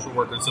 like, social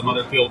work or some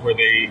other field where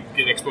they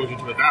get exposure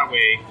to it that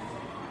way,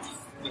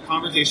 the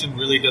conversation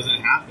really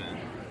doesn't happen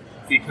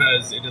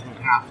because it doesn't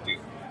have to.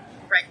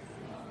 Right.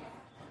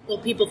 Well,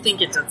 people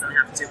think it doesn't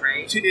have to,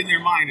 right? In their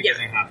mind, it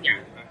doesn't have to. Yeah.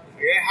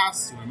 It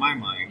has to, in my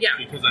mind. Yeah.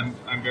 Because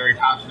I'm very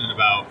passionate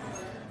about,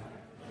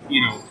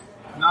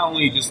 not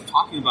only just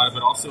talking about it,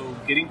 but also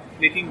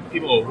making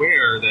people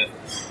aware that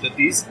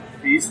these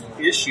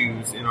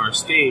issues in our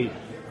state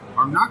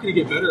are not going to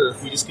get better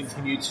if we just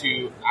continue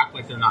to act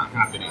like they're not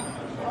happening.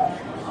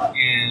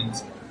 And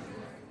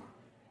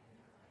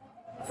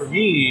for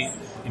me,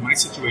 in my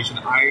situation,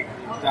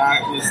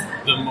 that is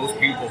the most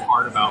painful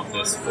part about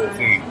this whole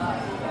thing.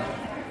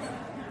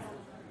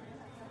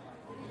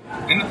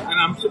 And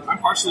I'm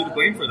partially to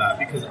blame for that,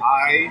 because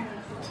I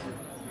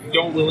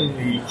don't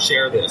willingly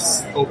share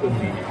this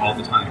openly all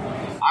the time.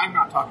 I'm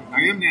not talking.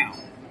 I am now,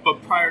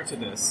 but prior to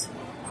this,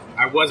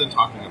 I wasn't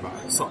talking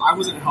about it. So I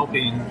wasn't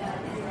helping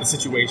the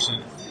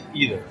situation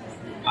either.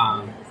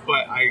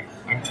 But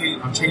I'm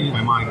changing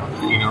my mind on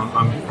it.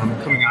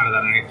 I'm coming out of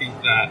that, and I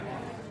think that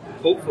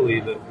hopefully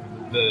the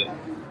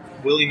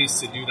willingness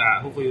to do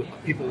that, hopefully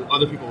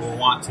other people will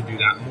want to do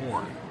that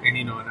more. And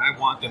and I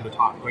want them to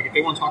talk. Like, if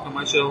they want to talk on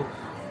my show,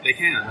 they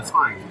can. That's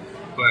fine.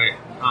 But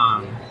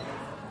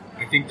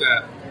I think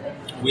that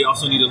we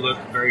also need to look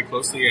very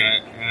closely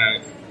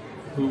at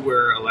who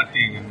we're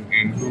electing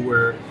and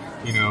who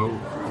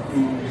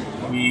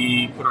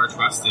we put our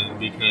trust in,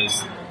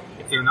 because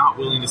if they're not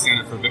willing to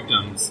stand up for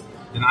victims,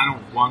 then I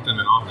don't want them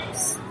in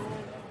office.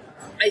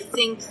 I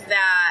think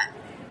that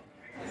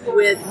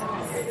with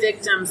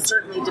victims,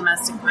 certainly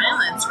domestic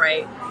violence,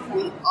 right,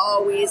 we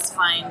always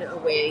find a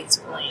way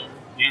to blame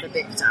the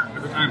victim.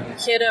 Every time.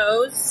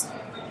 Kiddos,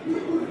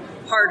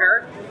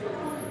 harder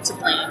to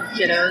blame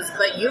kiddos,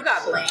 but you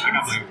got blamed. I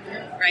got blamed.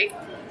 Right?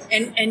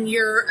 And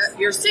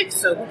you're sick,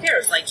 so who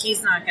cares? Like,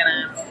 he's not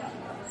gonna...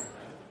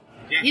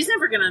 Yeah. He's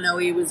never gonna know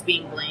he was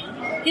being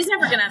blamed. He's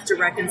never gonna have to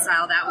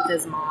reconcile that with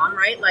his mom,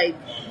 right? Like,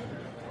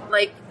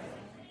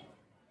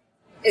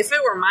 if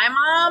it were my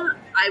mom,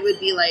 I would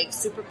be, like,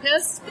 super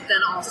pissed, but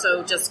then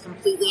also just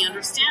completely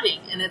understanding.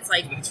 And it's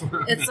like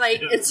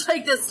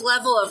this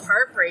level of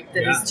heartbreak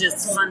that is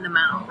just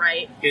fundamental,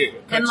 right?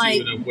 It cuts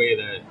you in a way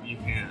that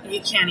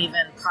you can't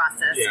even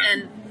process. Yeah.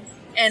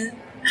 And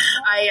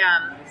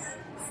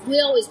we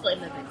always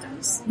blame the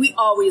victims. We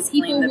always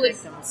blame the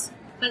victims.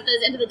 But at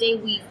the end of the day,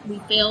 we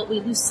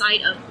lose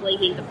sight of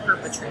blaming the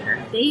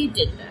perpetrator. They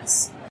did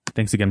this.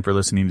 Thanks again for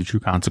listening to True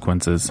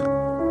Consequences.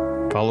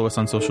 Follow us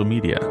on social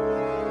media,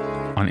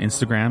 on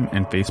Instagram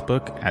and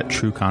Facebook at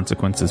True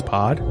Consequences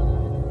Pod,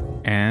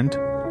 and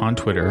on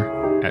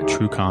Twitter at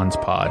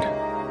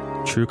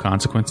TrueConsPod. True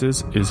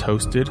Consequences is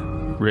hosted,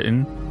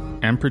 written,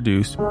 and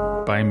produced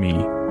by me,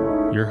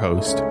 your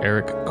host,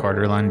 Eric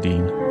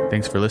Carter-Landin.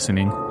 Thanks for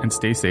listening, and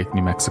stay safe,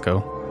 New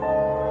Mexico.